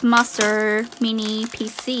 5th Master Mini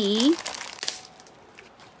PC.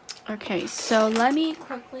 Okay, so let me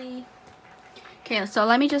quickly. Okay, so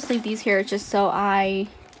let me just leave these here just so I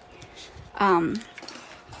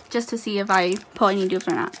just to see if I pull any dupes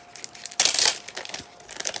or not.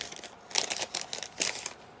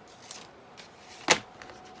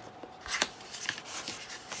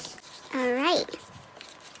 Alright.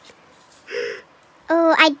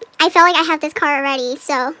 Oh, I feel like I have this card already,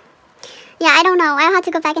 so yeah, I don't know. I'll have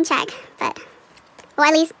to go back and check, but well,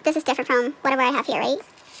 at least this is different from whatever I have here, right?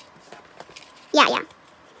 Yeah.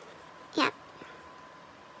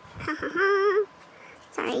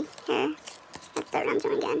 Sorry, here. That's the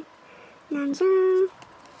Namjoon again. Namjoon,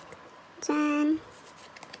 Jen,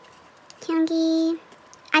 Kyunggi.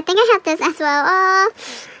 I think I have this as well.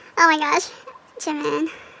 Oh my gosh, Jimin.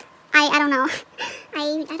 I don't know.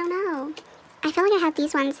 I don't know. I feel like I have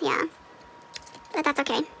these ones, yeah. But that's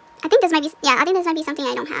okay. I think this might be, yeah, I think this might be something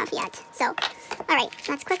I don't have yet. So, alright,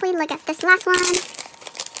 let's quickly look at this last one.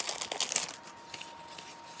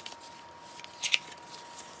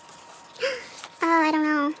 I don't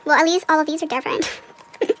know. Well, at least all of these are different.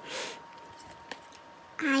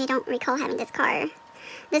 I don't recall having this card.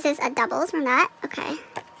 This is a doubles from that. Okay.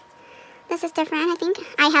 This is different, I think.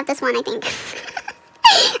 I have this one, I think.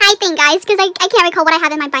 I think, guys, because I can't recall what I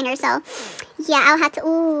have in my binder, so yeah, I'll have to,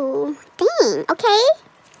 ooh, dang, okay.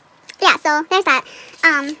 Yeah, so there's that.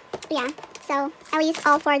 Yeah, so at least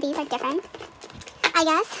all 4 of these are different, I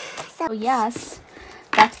guess. So yes,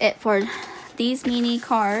 that's it for these mini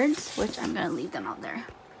cards, which I'm gonna leave them out there.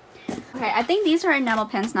 Okay, I think these are enamel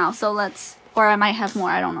pens now, so let's, or I might have more,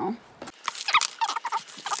 I don't know.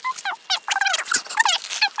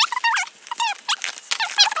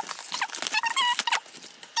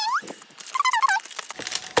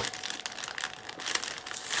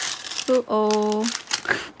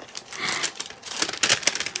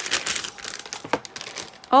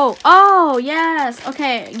 Oh yes,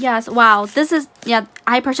 okay, yes, wow, this is, yeah,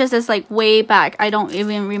 I purchased this like way back. I don't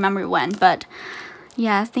even remember when, but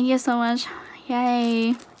yes, thank you so much.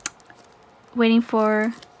 Yay. Waiting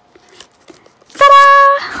for,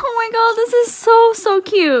 ta-da! Oh my god, this is so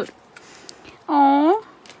cute. Oh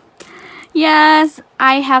yes,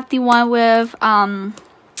 I have the one with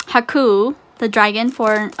Haku, the dragon,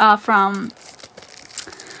 for from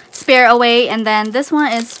Spare Away, and then this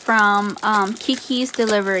one is from Kiki's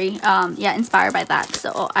Delivery, yeah, inspired by that.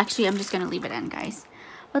 So actually I'm just gonna leave it in, guys.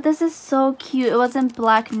 But this is so cute. It was in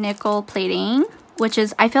black nickel plating, which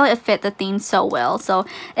is, I feel like it fit the theme so well. So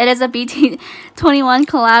it is a BT21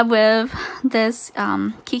 collab with this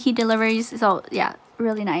Kiki Deliveries. So yeah,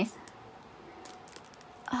 really nice.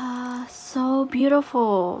 So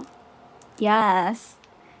beautiful. Yes,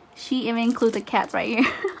 she even includes the cat right here.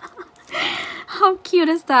 How cute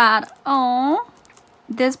is that? Oh,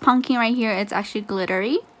 this pumpkin right here, it's actually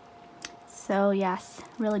glittery. So yes,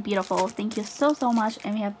 really beautiful. Thank you so much.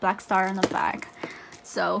 And we have black star on the back.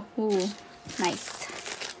 So ooh,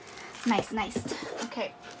 nice.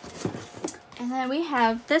 Okay, and then we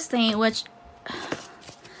have this thing, which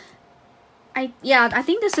I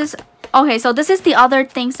think this is okay. So this is the other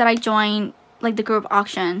things that I joined, like the group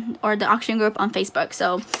auction or the auction group on Facebook.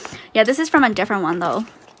 So yeah, this is from a different one though,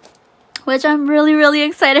 which I'm really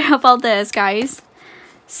excited about this, guys.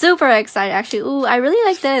 Super excited actually. Ooh, I really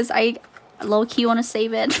like this. I low-key want to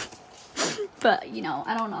save it. But you know,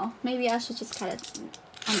 I don't know, maybe I should just cut it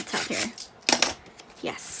on the top here.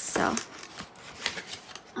 Yes, so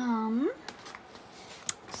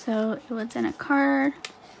it was in a card.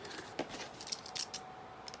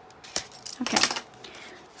 Okay,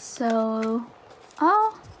 so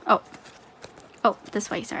oh this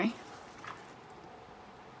way, sorry.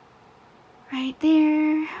 Right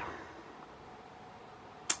there.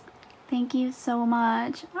 Thank you so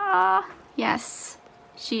much. Ah, yes.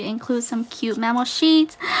 She includes some cute memo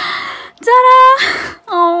sheets. Ta-da!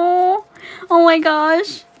 Oh my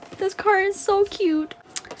gosh. This card is so cute.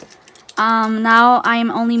 Now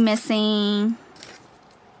I'm only missing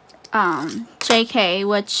JK,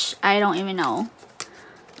 which I don't even know.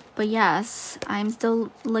 But yes, I'm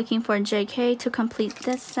still looking for JK to complete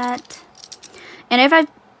this set. And if I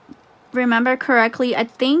remember correctly, I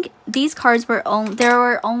think these cards were there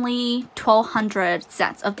were only 1,200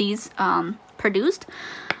 sets of these produced.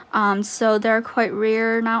 So they're quite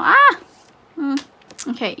rare now.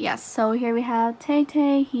 Okay, yes. So here we have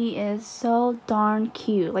Tay. He is so darn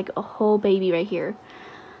cute, like a whole baby right here.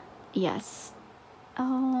 Yes.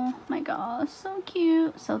 Oh my gosh, so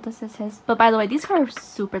cute. So this is his. But by the way, these cards are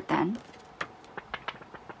super thin.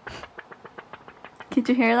 Did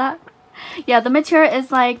you hear that? Yeah, the material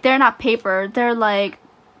is like, they're not paper. They're like,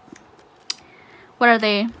 what are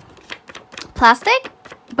they? Plastic,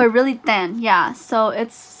 but really thin. Yeah, so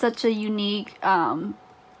it's such a unique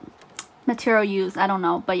material use. I don't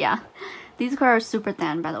know, but yeah, these cards are super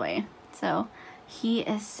thin, by the way. So he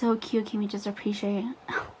is so cute. Can we just appreciate it?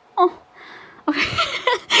 Oh,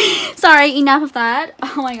 okay. Sorry, enough of that.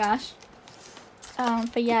 Oh my gosh.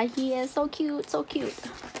 But yeah, he is so cute, so cute.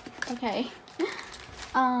 Okay.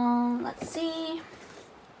 Let's see.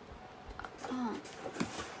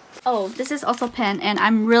 Oh, this is also pen, and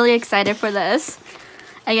I'm really excited for this.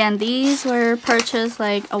 Again, these were purchased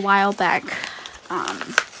like a while back.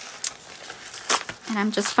 And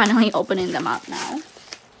I'm just finally opening them up now.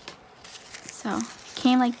 So,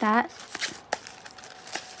 came like that.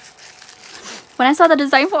 When I saw the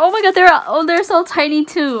design for, oh my god, they're so tiny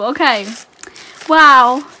too. Okay.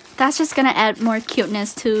 Wow. That's just gonna add more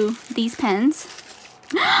cuteness to these pens.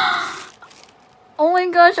 Oh my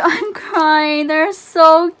gosh, I'm crying. They're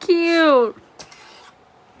so cute.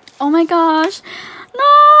 Oh my gosh.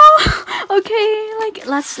 No. Okay, like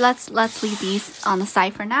let's leave these on the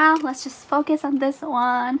side for now. Let's just focus on this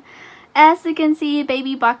one. As you can see,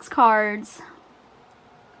 baby box cards.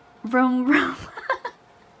 Vroom vroom.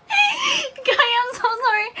 Guy, I'm so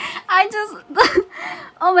sorry. I just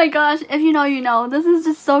oh my gosh, if you know, you know. This is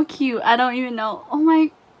just so cute. I don't even know. Oh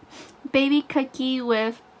my, baby cookie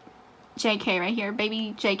with JK right here.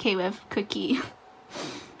 Baby JK with cookie.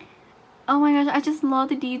 Oh my gosh, I just love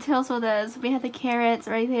the details with this. We have the carrots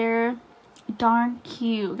right there. Darn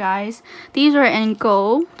cute, guys. These are in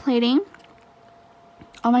gold plating.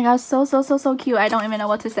 Oh my gosh, so cute. I don't even know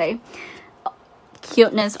what to say.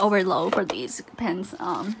 Cuteness overload for these pens.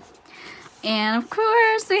 And of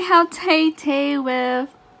course we have Tay with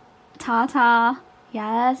Tata.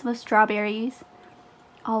 Yes, with strawberries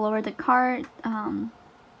all over the card.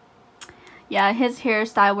 Yeah, his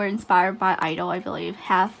hairstyle were inspired by Idol, I believe.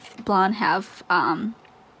 Half blonde, half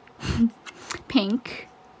pink.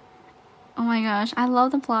 Oh my gosh, I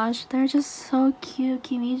love the blush. They're just so cute.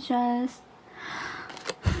 Can we just...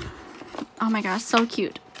 Oh my gosh, so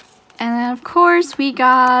cute. And then of course we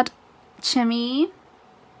got Chimmy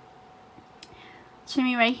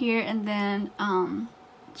right here, and then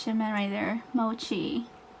Jimin right there. Mochi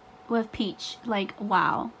with peach. Like,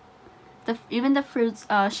 wow. Even the fruits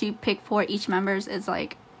she picked for each members is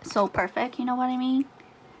like so perfect, you know what I mean?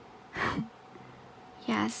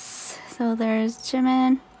 Yes, so there's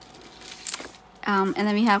Jimin. And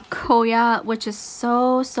then we have Koya, which is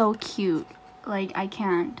so cute. Like, I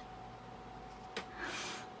can't.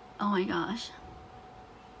 Oh my gosh.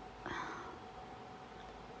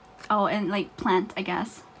 Oh, and like plant, I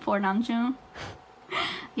guess, for Namjoon.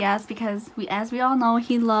 Yes, because as we all know,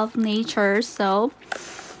 he loved nature, so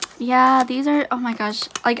yeah, these are, oh my gosh,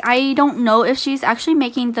 like I don't know if she's actually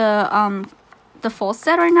making the full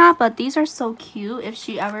set or not, but these are so cute. If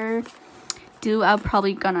she ever do, I'm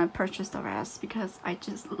probably gonna purchase the rest because I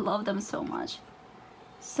just love them so much.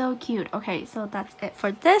 So cute. Okay, so that's it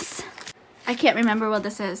for this. I can't remember what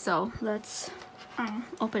this is, so let's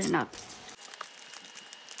open it up.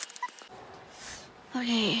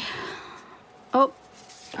 Okay. Oh,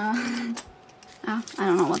 I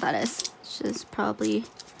don't know what that is. It's just probably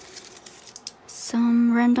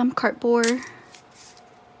some random cardboard.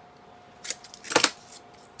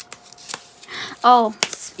 Oh,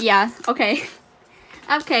 yeah, okay.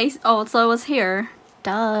 Okay, oh, so it was here.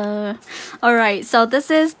 Duh. Alright, so this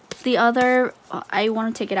is the other... I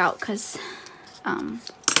want to take it out because...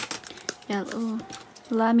 yeah, ooh,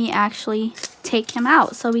 let me actually take him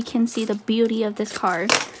out so we can see the beauty of this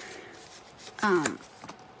card.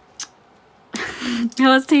 It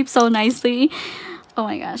was taped so nicely. Oh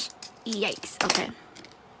my gosh. Yikes. Okay.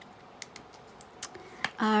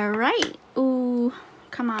 Alright. Ooh,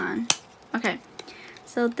 come on. Okay.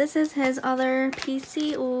 So this is his other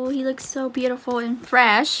PC. Oh, he looks so beautiful and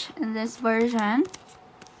fresh in this version.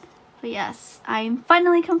 But yes, I'm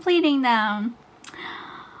finally completing them.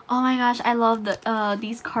 Oh my gosh, I love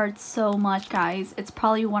these cards so much, guys. It's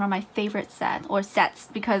probably one of my favorite sets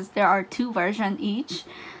because there are 2 versions each.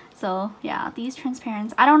 So yeah, these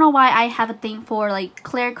transparents. I don't know why I have a thing for like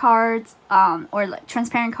clear cards, or like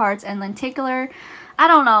transparent cards and lenticular. I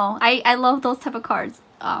don't know. I love those type of cards.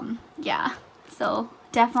 Yeah. So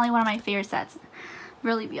definitely one of my favorite sets.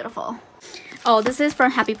 Really beautiful. Oh, this is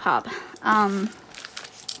from Happy Pop.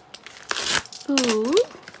 Ooh.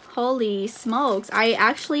 Holy smokes, I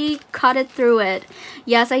actually cut it through it.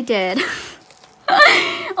 Yes, I did.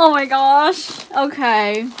 Oh my gosh.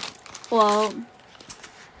 Okay. Well,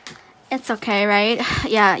 it's okay, right?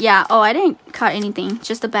 Yeah. Oh, I didn't cut anything.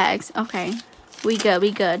 Just the bags. Okay. We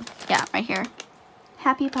good. Yeah, right here.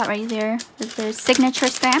 Happy Pot right there with their signature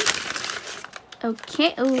stamp.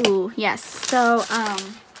 Okay. Ooh, yes. So,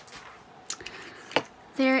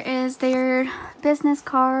 there is their business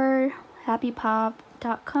card.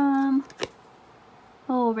 happypop.com.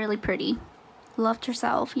 Oh, really pretty. Loved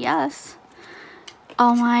yourself. Yes.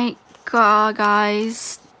 Oh my god,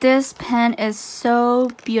 guys. This pen is so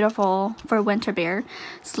beautiful for winter bear.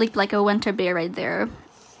 Sleep like a winter bear right there.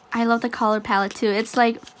 I love the color palette too. It's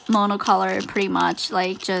like monocolor pretty much.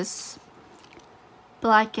 Like just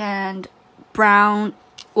black and brown.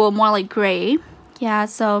 Well, more like gray. Yeah,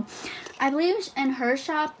 so I believe in her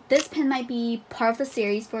shop, this pen might be part of the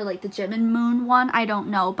series for like the ᴬᴜᴵᴬᴸ one. I don't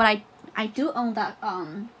know, but I do own that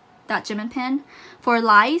ᴬᴜᴵ pen for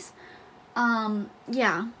lies.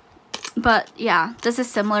 Yeah, but yeah, this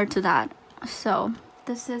is similar to that. So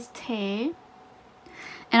this is Tay,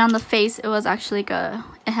 and on the face it was actually like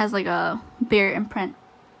it has like a bear imprint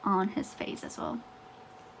on his face as well.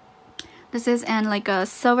 This is in like a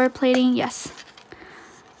silver plating. Yes.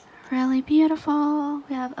 Really beautiful.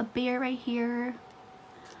 We have a bear right here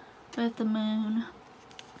with the moon.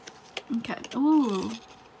 Okay. Ooh.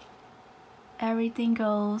 Everything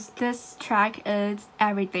goes. This track is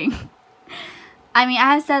everything. I mean,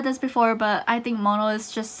 I have said this before, but I think Mono is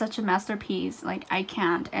just such a masterpiece. Like, I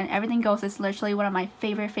can't. And Everything Goes is literally one of my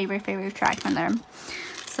favorite tracks from there.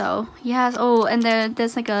 So, yes. Oh, and then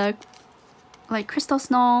there's like a crystal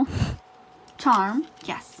snow charm.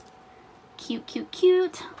 Yes.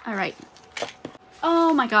 Cute. All right.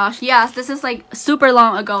 Oh my gosh, yes, this is like super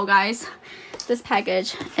long ago, guys. This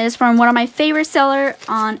package is from one of my favorite sellers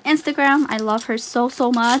on Instagram. I love her so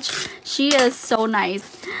much. She is so nice.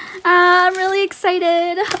 I'm really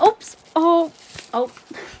excited. Oops. Oh.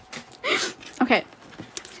 Okay.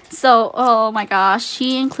 So, oh my gosh,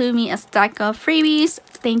 she included me a stack of freebies.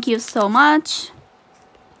 Thank you so much.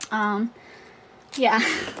 Yeah.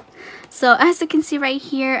 So as you can see right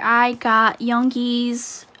here, I got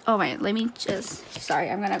Yoongi's. Oh wait, let me just. Sorry,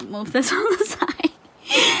 I'm gonna move this on the side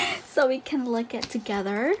so we can look it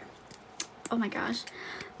together. Oh my gosh,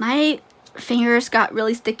 my fingers got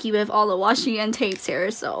really sticky with all the washi and tapes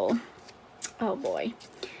here. So, oh boy.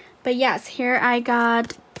 But yes, here I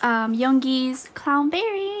got Yoongi's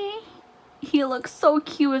Clownberry. He looks so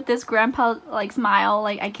cute with this grandpa like smile.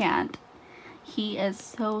 Like I can't. He is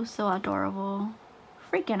so adorable.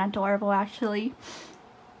 Freaking adorable, actually.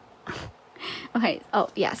 Okay. Oh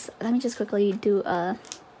yes. Let me just quickly do a.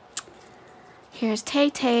 Here's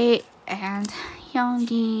Tay and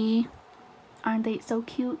Yoongi. Aren't they so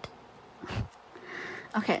cute?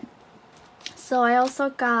 Okay. So I also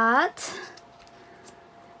got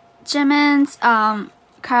Jimin's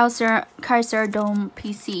ᴑᴜᴜᴵᴜᴜ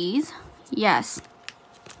PCs. Yes.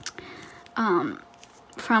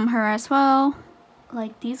 From her as well.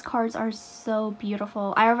 Like, these cards are so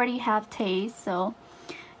beautiful. I already have taste, so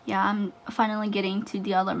yeah, I'm finally getting to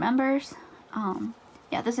the other members.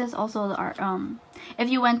 Yeah, this is also our if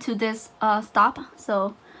you went to this stop,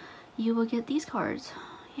 so you will get these cards.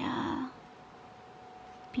 Yeah,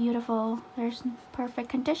 beautiful. There's perfect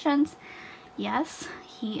conditions. Yes,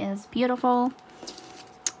 he is beautiful.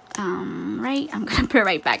 Right, I'm gonna put it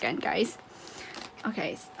right back in, guys.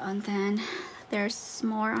 Okay, and then there's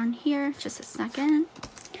more on here. Just a second.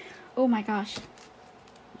 Oh my gosh.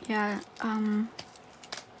 Yeah.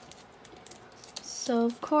 So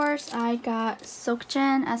of course I got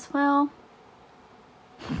Seokjin as well.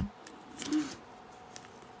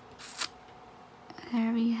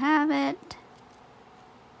 There we have it.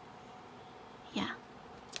 Yeah.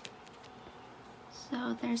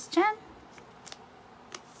 So there's Jen.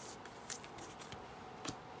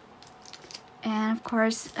 And of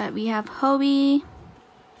course, we have Hobie.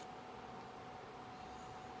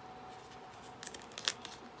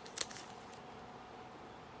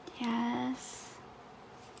 Yes.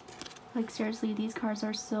 Like seriously, these cards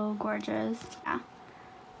are so gorgeous.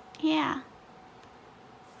 Yeah.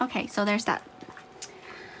 Okay, so there's that.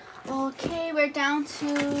 Okay, we're down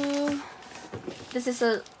to, this is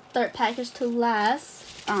a third package to last.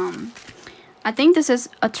 I think this is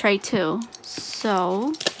a tray too.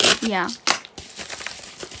 So yeah.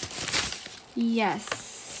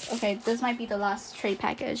 Yes. Okay, this might be the last trade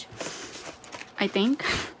package, I think.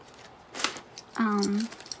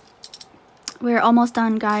 We're almost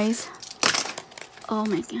done, guys. Oh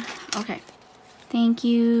my god. Okay. Thank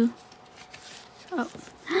you. Oh.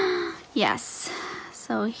 Yes.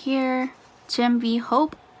 So here, Jim V.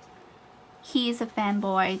 Hope. He is a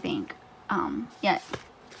fanboy, I think. Yeah.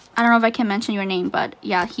 I don't know if I can mention your name, but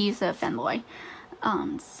yeah, he's a fanboy.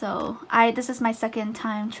 So this is my second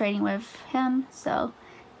time trading with him, so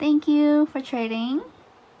thank you for trading.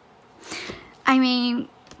 I mean,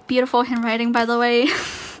 beautiful handwriting, by the way.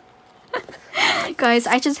 Guys,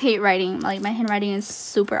 I just hate writing. Like, my handwriting is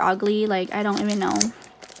super ugly. Like, I don't even know.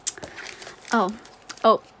 Oh,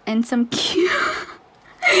 and some cute.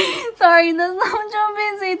 Sorry, this is so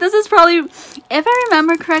busy. This is probably, if I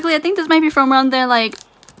remember correctly, I think this might be from around there, like,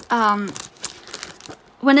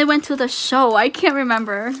 when they went to the show. I can't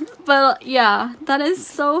remember, but yeah, that is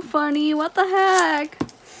so funny. What the heck?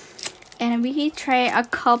 And we trade a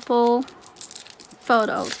couple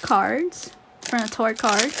photo cards for a tour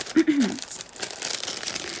card.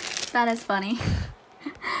 That is funny.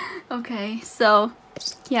 Okay, so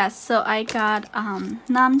yeah, so I got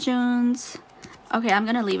Namjoon's. Okay, I'm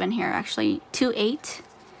gonna leave in here actually 2-8.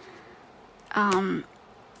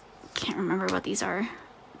 Can't remember what these are.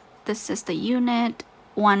 This is the unit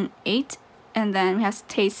 1-8, and then we have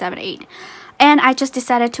Tay 7-8. And I just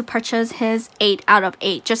decided to purchase his 8 out of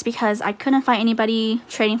 8 just because I couldn't find anybody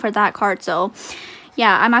trading for that card. So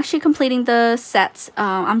yeah, I'm actually completing the sets.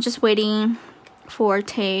 I'm just waiting for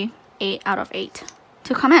Tay 8 out of 8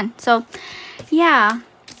 to come in. So yeah,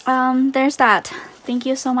 there's that. Thank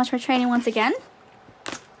you so much for trading once again.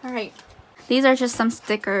 All right, these are just some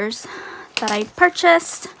stickers that I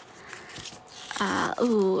purchased.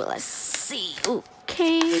 Ooh, let's see.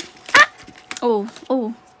 Okay. Oh.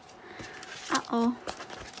 Uh-oh.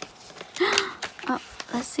 Oh,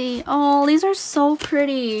 let's see. Oh, these are so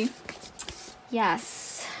pretty.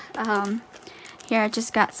 Yes. Here I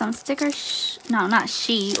just got some stickers. No, not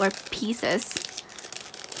sheet or pieces.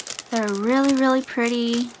 They're really, really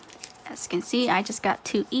pretty. As you can see, I just got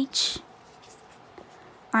 2 each.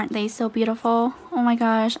 Aren't they so beautiful? Oh my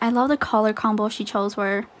gosh, I love the color combo she chose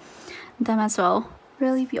for them as well.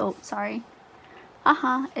 Really beautiful. Oh, sorry.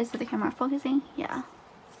 Is the camera focusing? Yeah.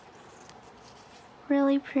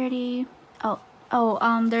 Really pretty.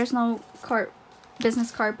 There's no card,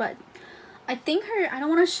 business card, but I think I don't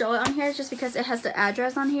want to show it on here just because it has the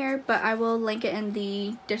address on here, but I will link it in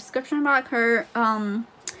the description box.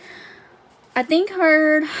 I think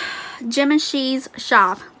her Jim and She's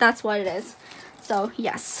shop, that's what it is. So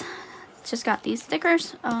yes, just got these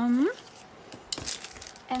stickers. And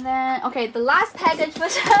then, okay, the last package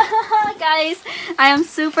was, guys, I am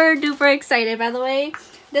super duper excited, by the way.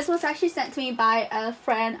 This was actually sent to me by a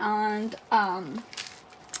friend on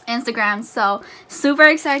Instagram, so super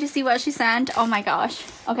excited to see what she sent. Oh my gosh.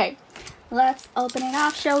 Okay, let's open it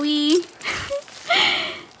up, shall we?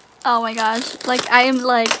 Oh my gosh, like, I am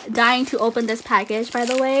like dying to open this package, by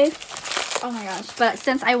the way. Oh my gosh, but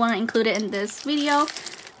since I want to include it in this video,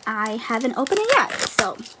 I haven't opened it yet,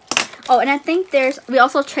 so. Oh, and I think we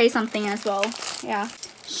also trade something as well. Yeah,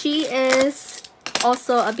 she is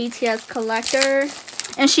also a BTS collector,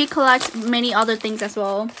 and she collects many other things as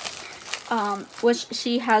well, which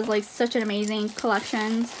she has like such an amazing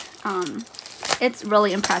collection. It's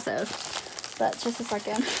really impressive. But just a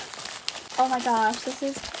second. Oh my gosh, this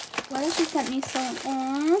is, why did she send me so,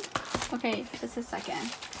 okay, just a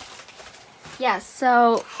second. Yes,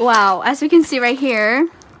 so wow, as you can see right here,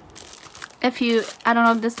 I don't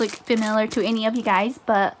know if this looks familiar to any of you guys,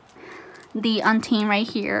 but the Unseen right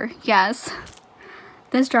here, yes,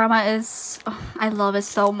 this drama is, I love it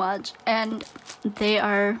so much, and they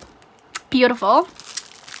are beautiful.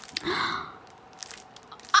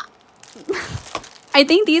 I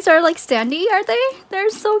think these are like standee, are they? They're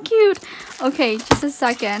so cute. Okay, just a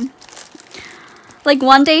second. Like,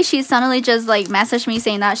 one day she suddenly just like messaged me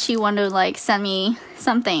saying that she wanted to like send me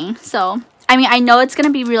something. So I mean, I know it's gonna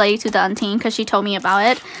be related to the Unseen because she told me about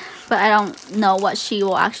it, but I don't know what she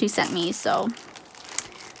will actually send me. So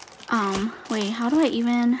wait, how do I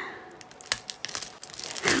even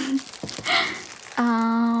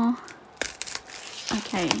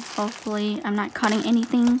okay, hopefully I'm not cutting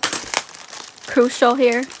anything crucial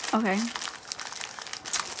here. Okay.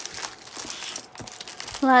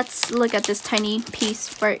 Let's look at this tiny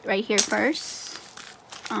piece right here first.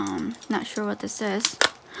 Not sure what this is.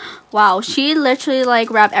 Wow, she literally like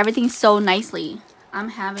wrapped everything so nicely. I'm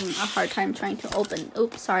having a hard time trying to open.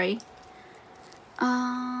 Oops, sorry.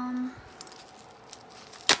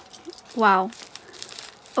 Wow.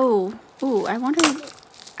 Oh, I wonder if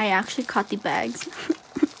I actually caught the bags.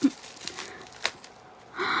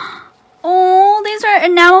 Oh, these are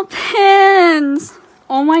enamel pins.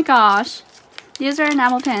 Oh my gosh. These are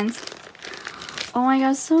enamel pins. Oh my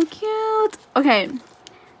gosh, so cute. Okay.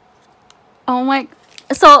 Oh my,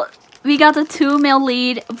 so we got the 2 male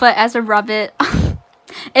lead, but as a rabbit.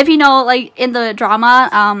 If you know, like in the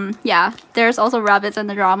drama, yeah, there's also rabbits in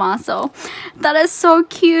the drama, so that is so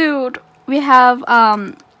cute. We have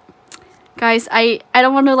guys, I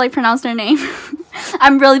don't want to like pronounce their name.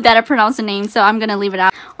 I'm really bad at pronouncing names, so I'm gonna leave it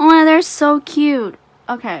out. Oh, they're so cute.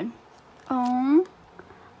 Okay. Oh,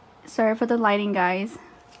 sorry for the lighting, guys.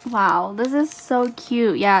 Wow, this is so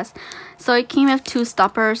cute. Yes, so it came with 2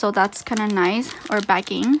 stoppers, so that's kind of nice. Or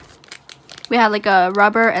backing. We had like a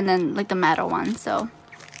rubber and then like the metal one. So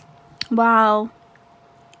wow,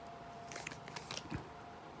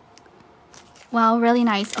 really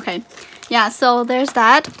nice. Okay, yeah, so there's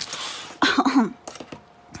that. Oh,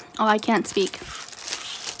 I can't speak.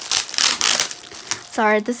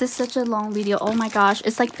 Sorry, this is such a long video. Oh my gosh,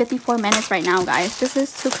 it's like 54 minutes right now, guys. This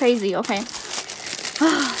is too crazy. Okay.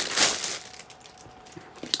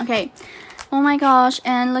 Okay. Oh my gosh,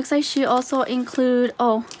 and looks like she also include,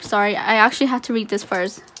 oh sorry, I actually had to read this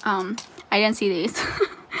first. I didn't see these.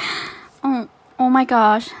 Oh my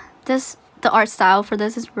gosh, the art style for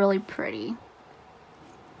this is really pretty.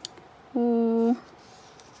 Ooh.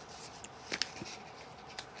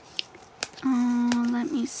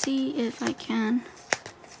 Let me see if I can.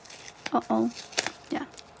 Yeah.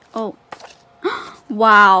 Oh.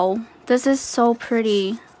 Wow, this is so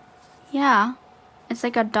pretty. Yeah, it's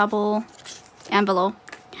like a double envelope.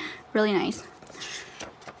 Really nice.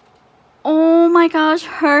 Oh my gosh,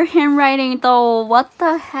 her handwriting though. What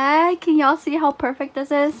the heck? Can y'all see how perfect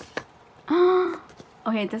this is?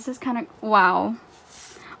 Okay, this is kind of, wow.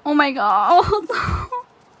 Oh my god.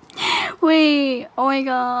 Wait, oh my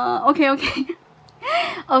god. Okay.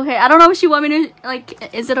 Okay, I don't know if she want me to,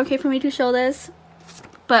 like, is it okay for me to show this?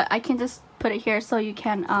 But I can just put it here so you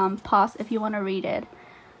can pause if you want to read it.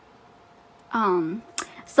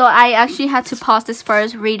 So I actually had to pause this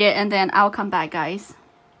first, read it, and then I'll come back, guys.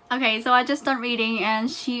 Okay, so I just done reading, and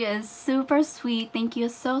she is super sweet. Thank you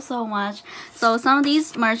so much. So some of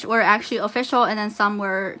these merch were actually official, and then some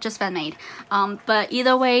were just fan made. But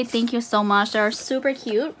either way, thank you so much. They're super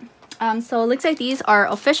cute. So it looks like these are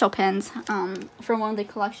official pins from one of the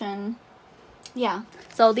collection. Yeah,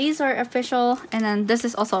 so these are official, and then this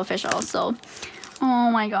is also official. So oh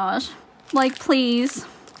my gosh, like, please,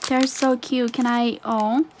 they're so cute. Can I,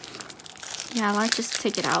 oh yeah, let's just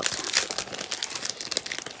take it out.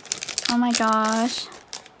 Oh my gosh.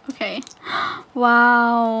 Okay.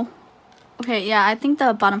 Wow. Okay, yeah, I think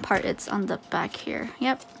the bottom part it's on the back here.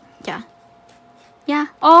 Yep. Yeah.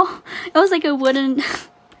 Oh, it was like a wooden.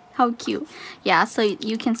 How cute. Yeah, so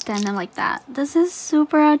you can stand them like that. This is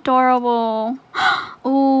super adorable.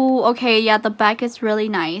 Oh, okay, yeah, the back is really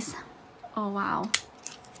nice. Oh wow,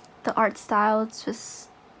 the art style, it's just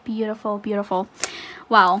beautiful.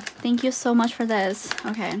 Wow, thank you so much for this.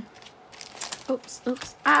 Okay. Oops.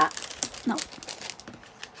 No.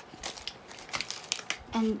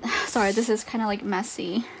 And sorry, this is kind of like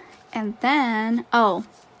messy. And then, oh,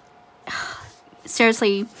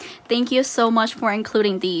 seriously, thank you so much for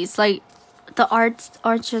including these. Like, the arts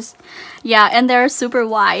are just, yeah, and they're super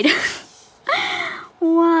wide.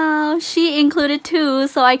 Wow, she included 2,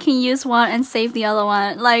 so I can use one and save the other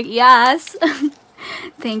one. Like, yes.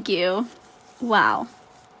 Thank you. Wow.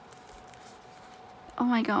 Oh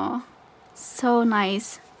my god, so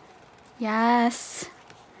nice. Yes.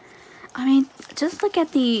 I mean, just look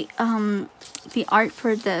at the art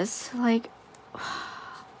for this. Like,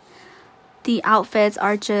 the outfits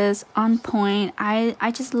are just on point.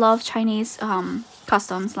 I just love Chinese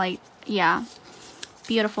customs. Like, yeah,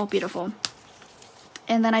 beautiful.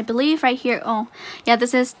 And then I believe right here, oh yeah,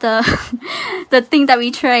 this is the the thing that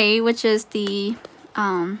we trade, which is the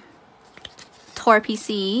tour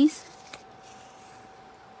PCs.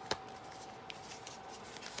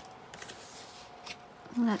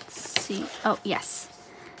 Let's see. Oh yes,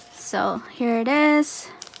 so here it is.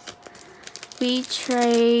 We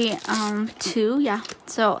trade 2, yeah.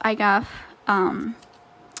 So I got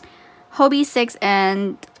Hobie 6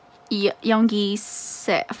 and Youngie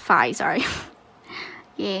 5, sorry.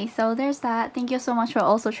 Yay, so there's that. Thank you so much for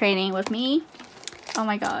also trading with me. Oh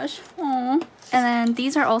my gosh. Aww. And then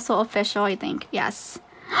these are also official, I think. Yes.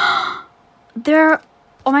 They're,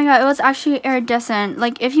 oh my god, it was actually iridescent.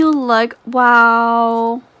 Like if you look,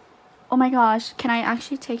 wow. Oh my gosh, can I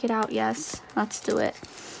actually take it out? Yes, let's do it.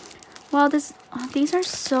 Wow, these are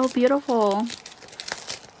so beautiful.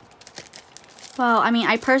 Well, I mean,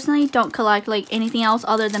 I personally don't collect like anything else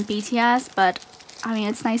other than BTS, but I mean,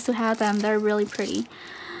 it's nice to have them. They're really pretty.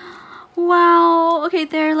 Wow. Okay,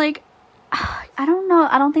 they're like, I don't know.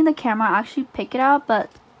 I don't think the camera actually picked it up, but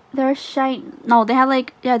they're shine. No, they have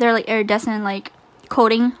like, yeah, they're like iridescent like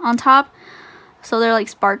coating on top, so they're like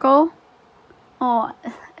sparkle. Oh,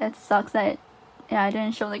 it sucks that, yeah, I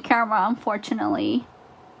didn't show the camera, unfortunately.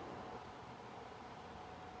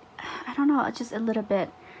 I don't know, just a little bit.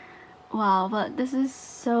 Wow, but this is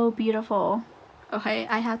so beautiful. Okay,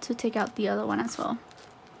 I have to take out the other one as well.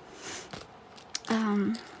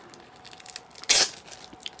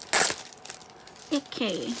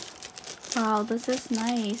 Okay. Wow, this is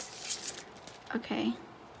nice. Okay.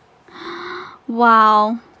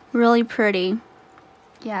 Wow, really pretty.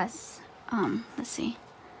 Yes. Let's see.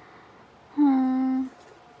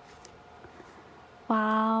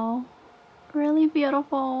 Wow. Really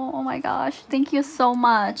beautiful. Oh my gosh, thank you so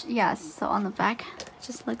much. Yes, so on the back it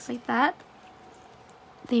just looks like that.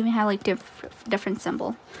 They even have like different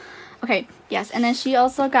symbol. Okay, yes, and then she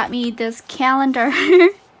also got me this calendar.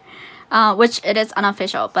 Which it is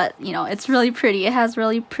unofficial, but you know, it's really pretty. It has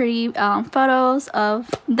really pretty photos of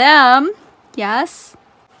them. Yes,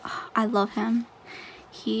 I love him.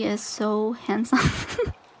 He is so handsome.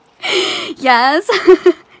 Yes.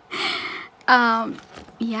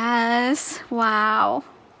 Yes, wow.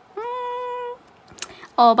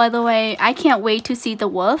 Oh, by the way, I can't wait to see The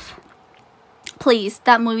Wolf. Please,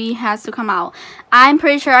 that movie has to come out. I'm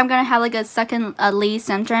pretty sure I'm gonna have like a second lead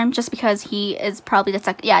syndrome, just because he is probably the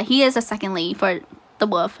second. Yeah, he is the second lead for The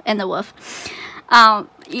Wolf and The Wolf.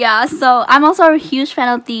 Yeah, so I'm also a huge fan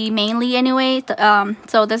of the main lead anyway.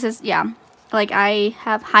 So this is, yeah, like I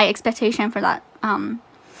have high expectation for that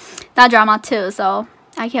that drama too. So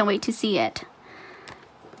I can't wait to see it.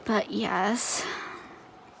 But yes.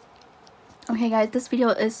 Okay guys, this video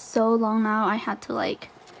is so long now. I had to like,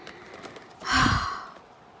 oh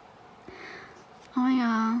my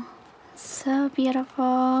god, so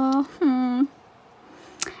beautiful.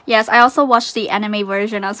 Yes, I also watched the anime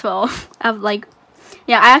version as well. Of like,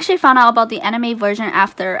 yeah, I actually found out about the anime version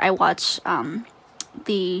after I watched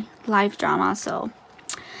the live drama. So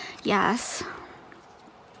yes,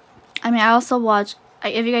 I mean, I also watch,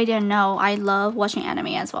 if you guys didn't know, I love watching anime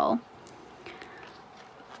as well.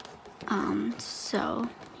 So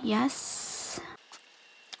yes.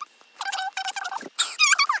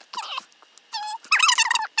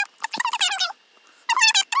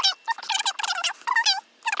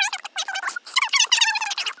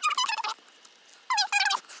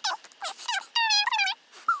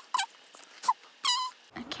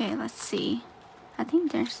 Okay, let's see. I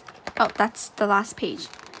think there's, oh, that's the last page.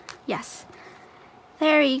 Yes.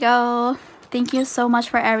 There you go. Thank you so much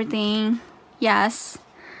for everything. Yes.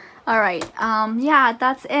 Alright, yeah,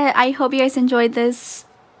 that's it. I hope you guys enjoyed this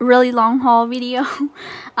really long haul video.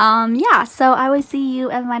 Yeah, so I will see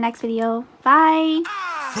you in my next video. Bye!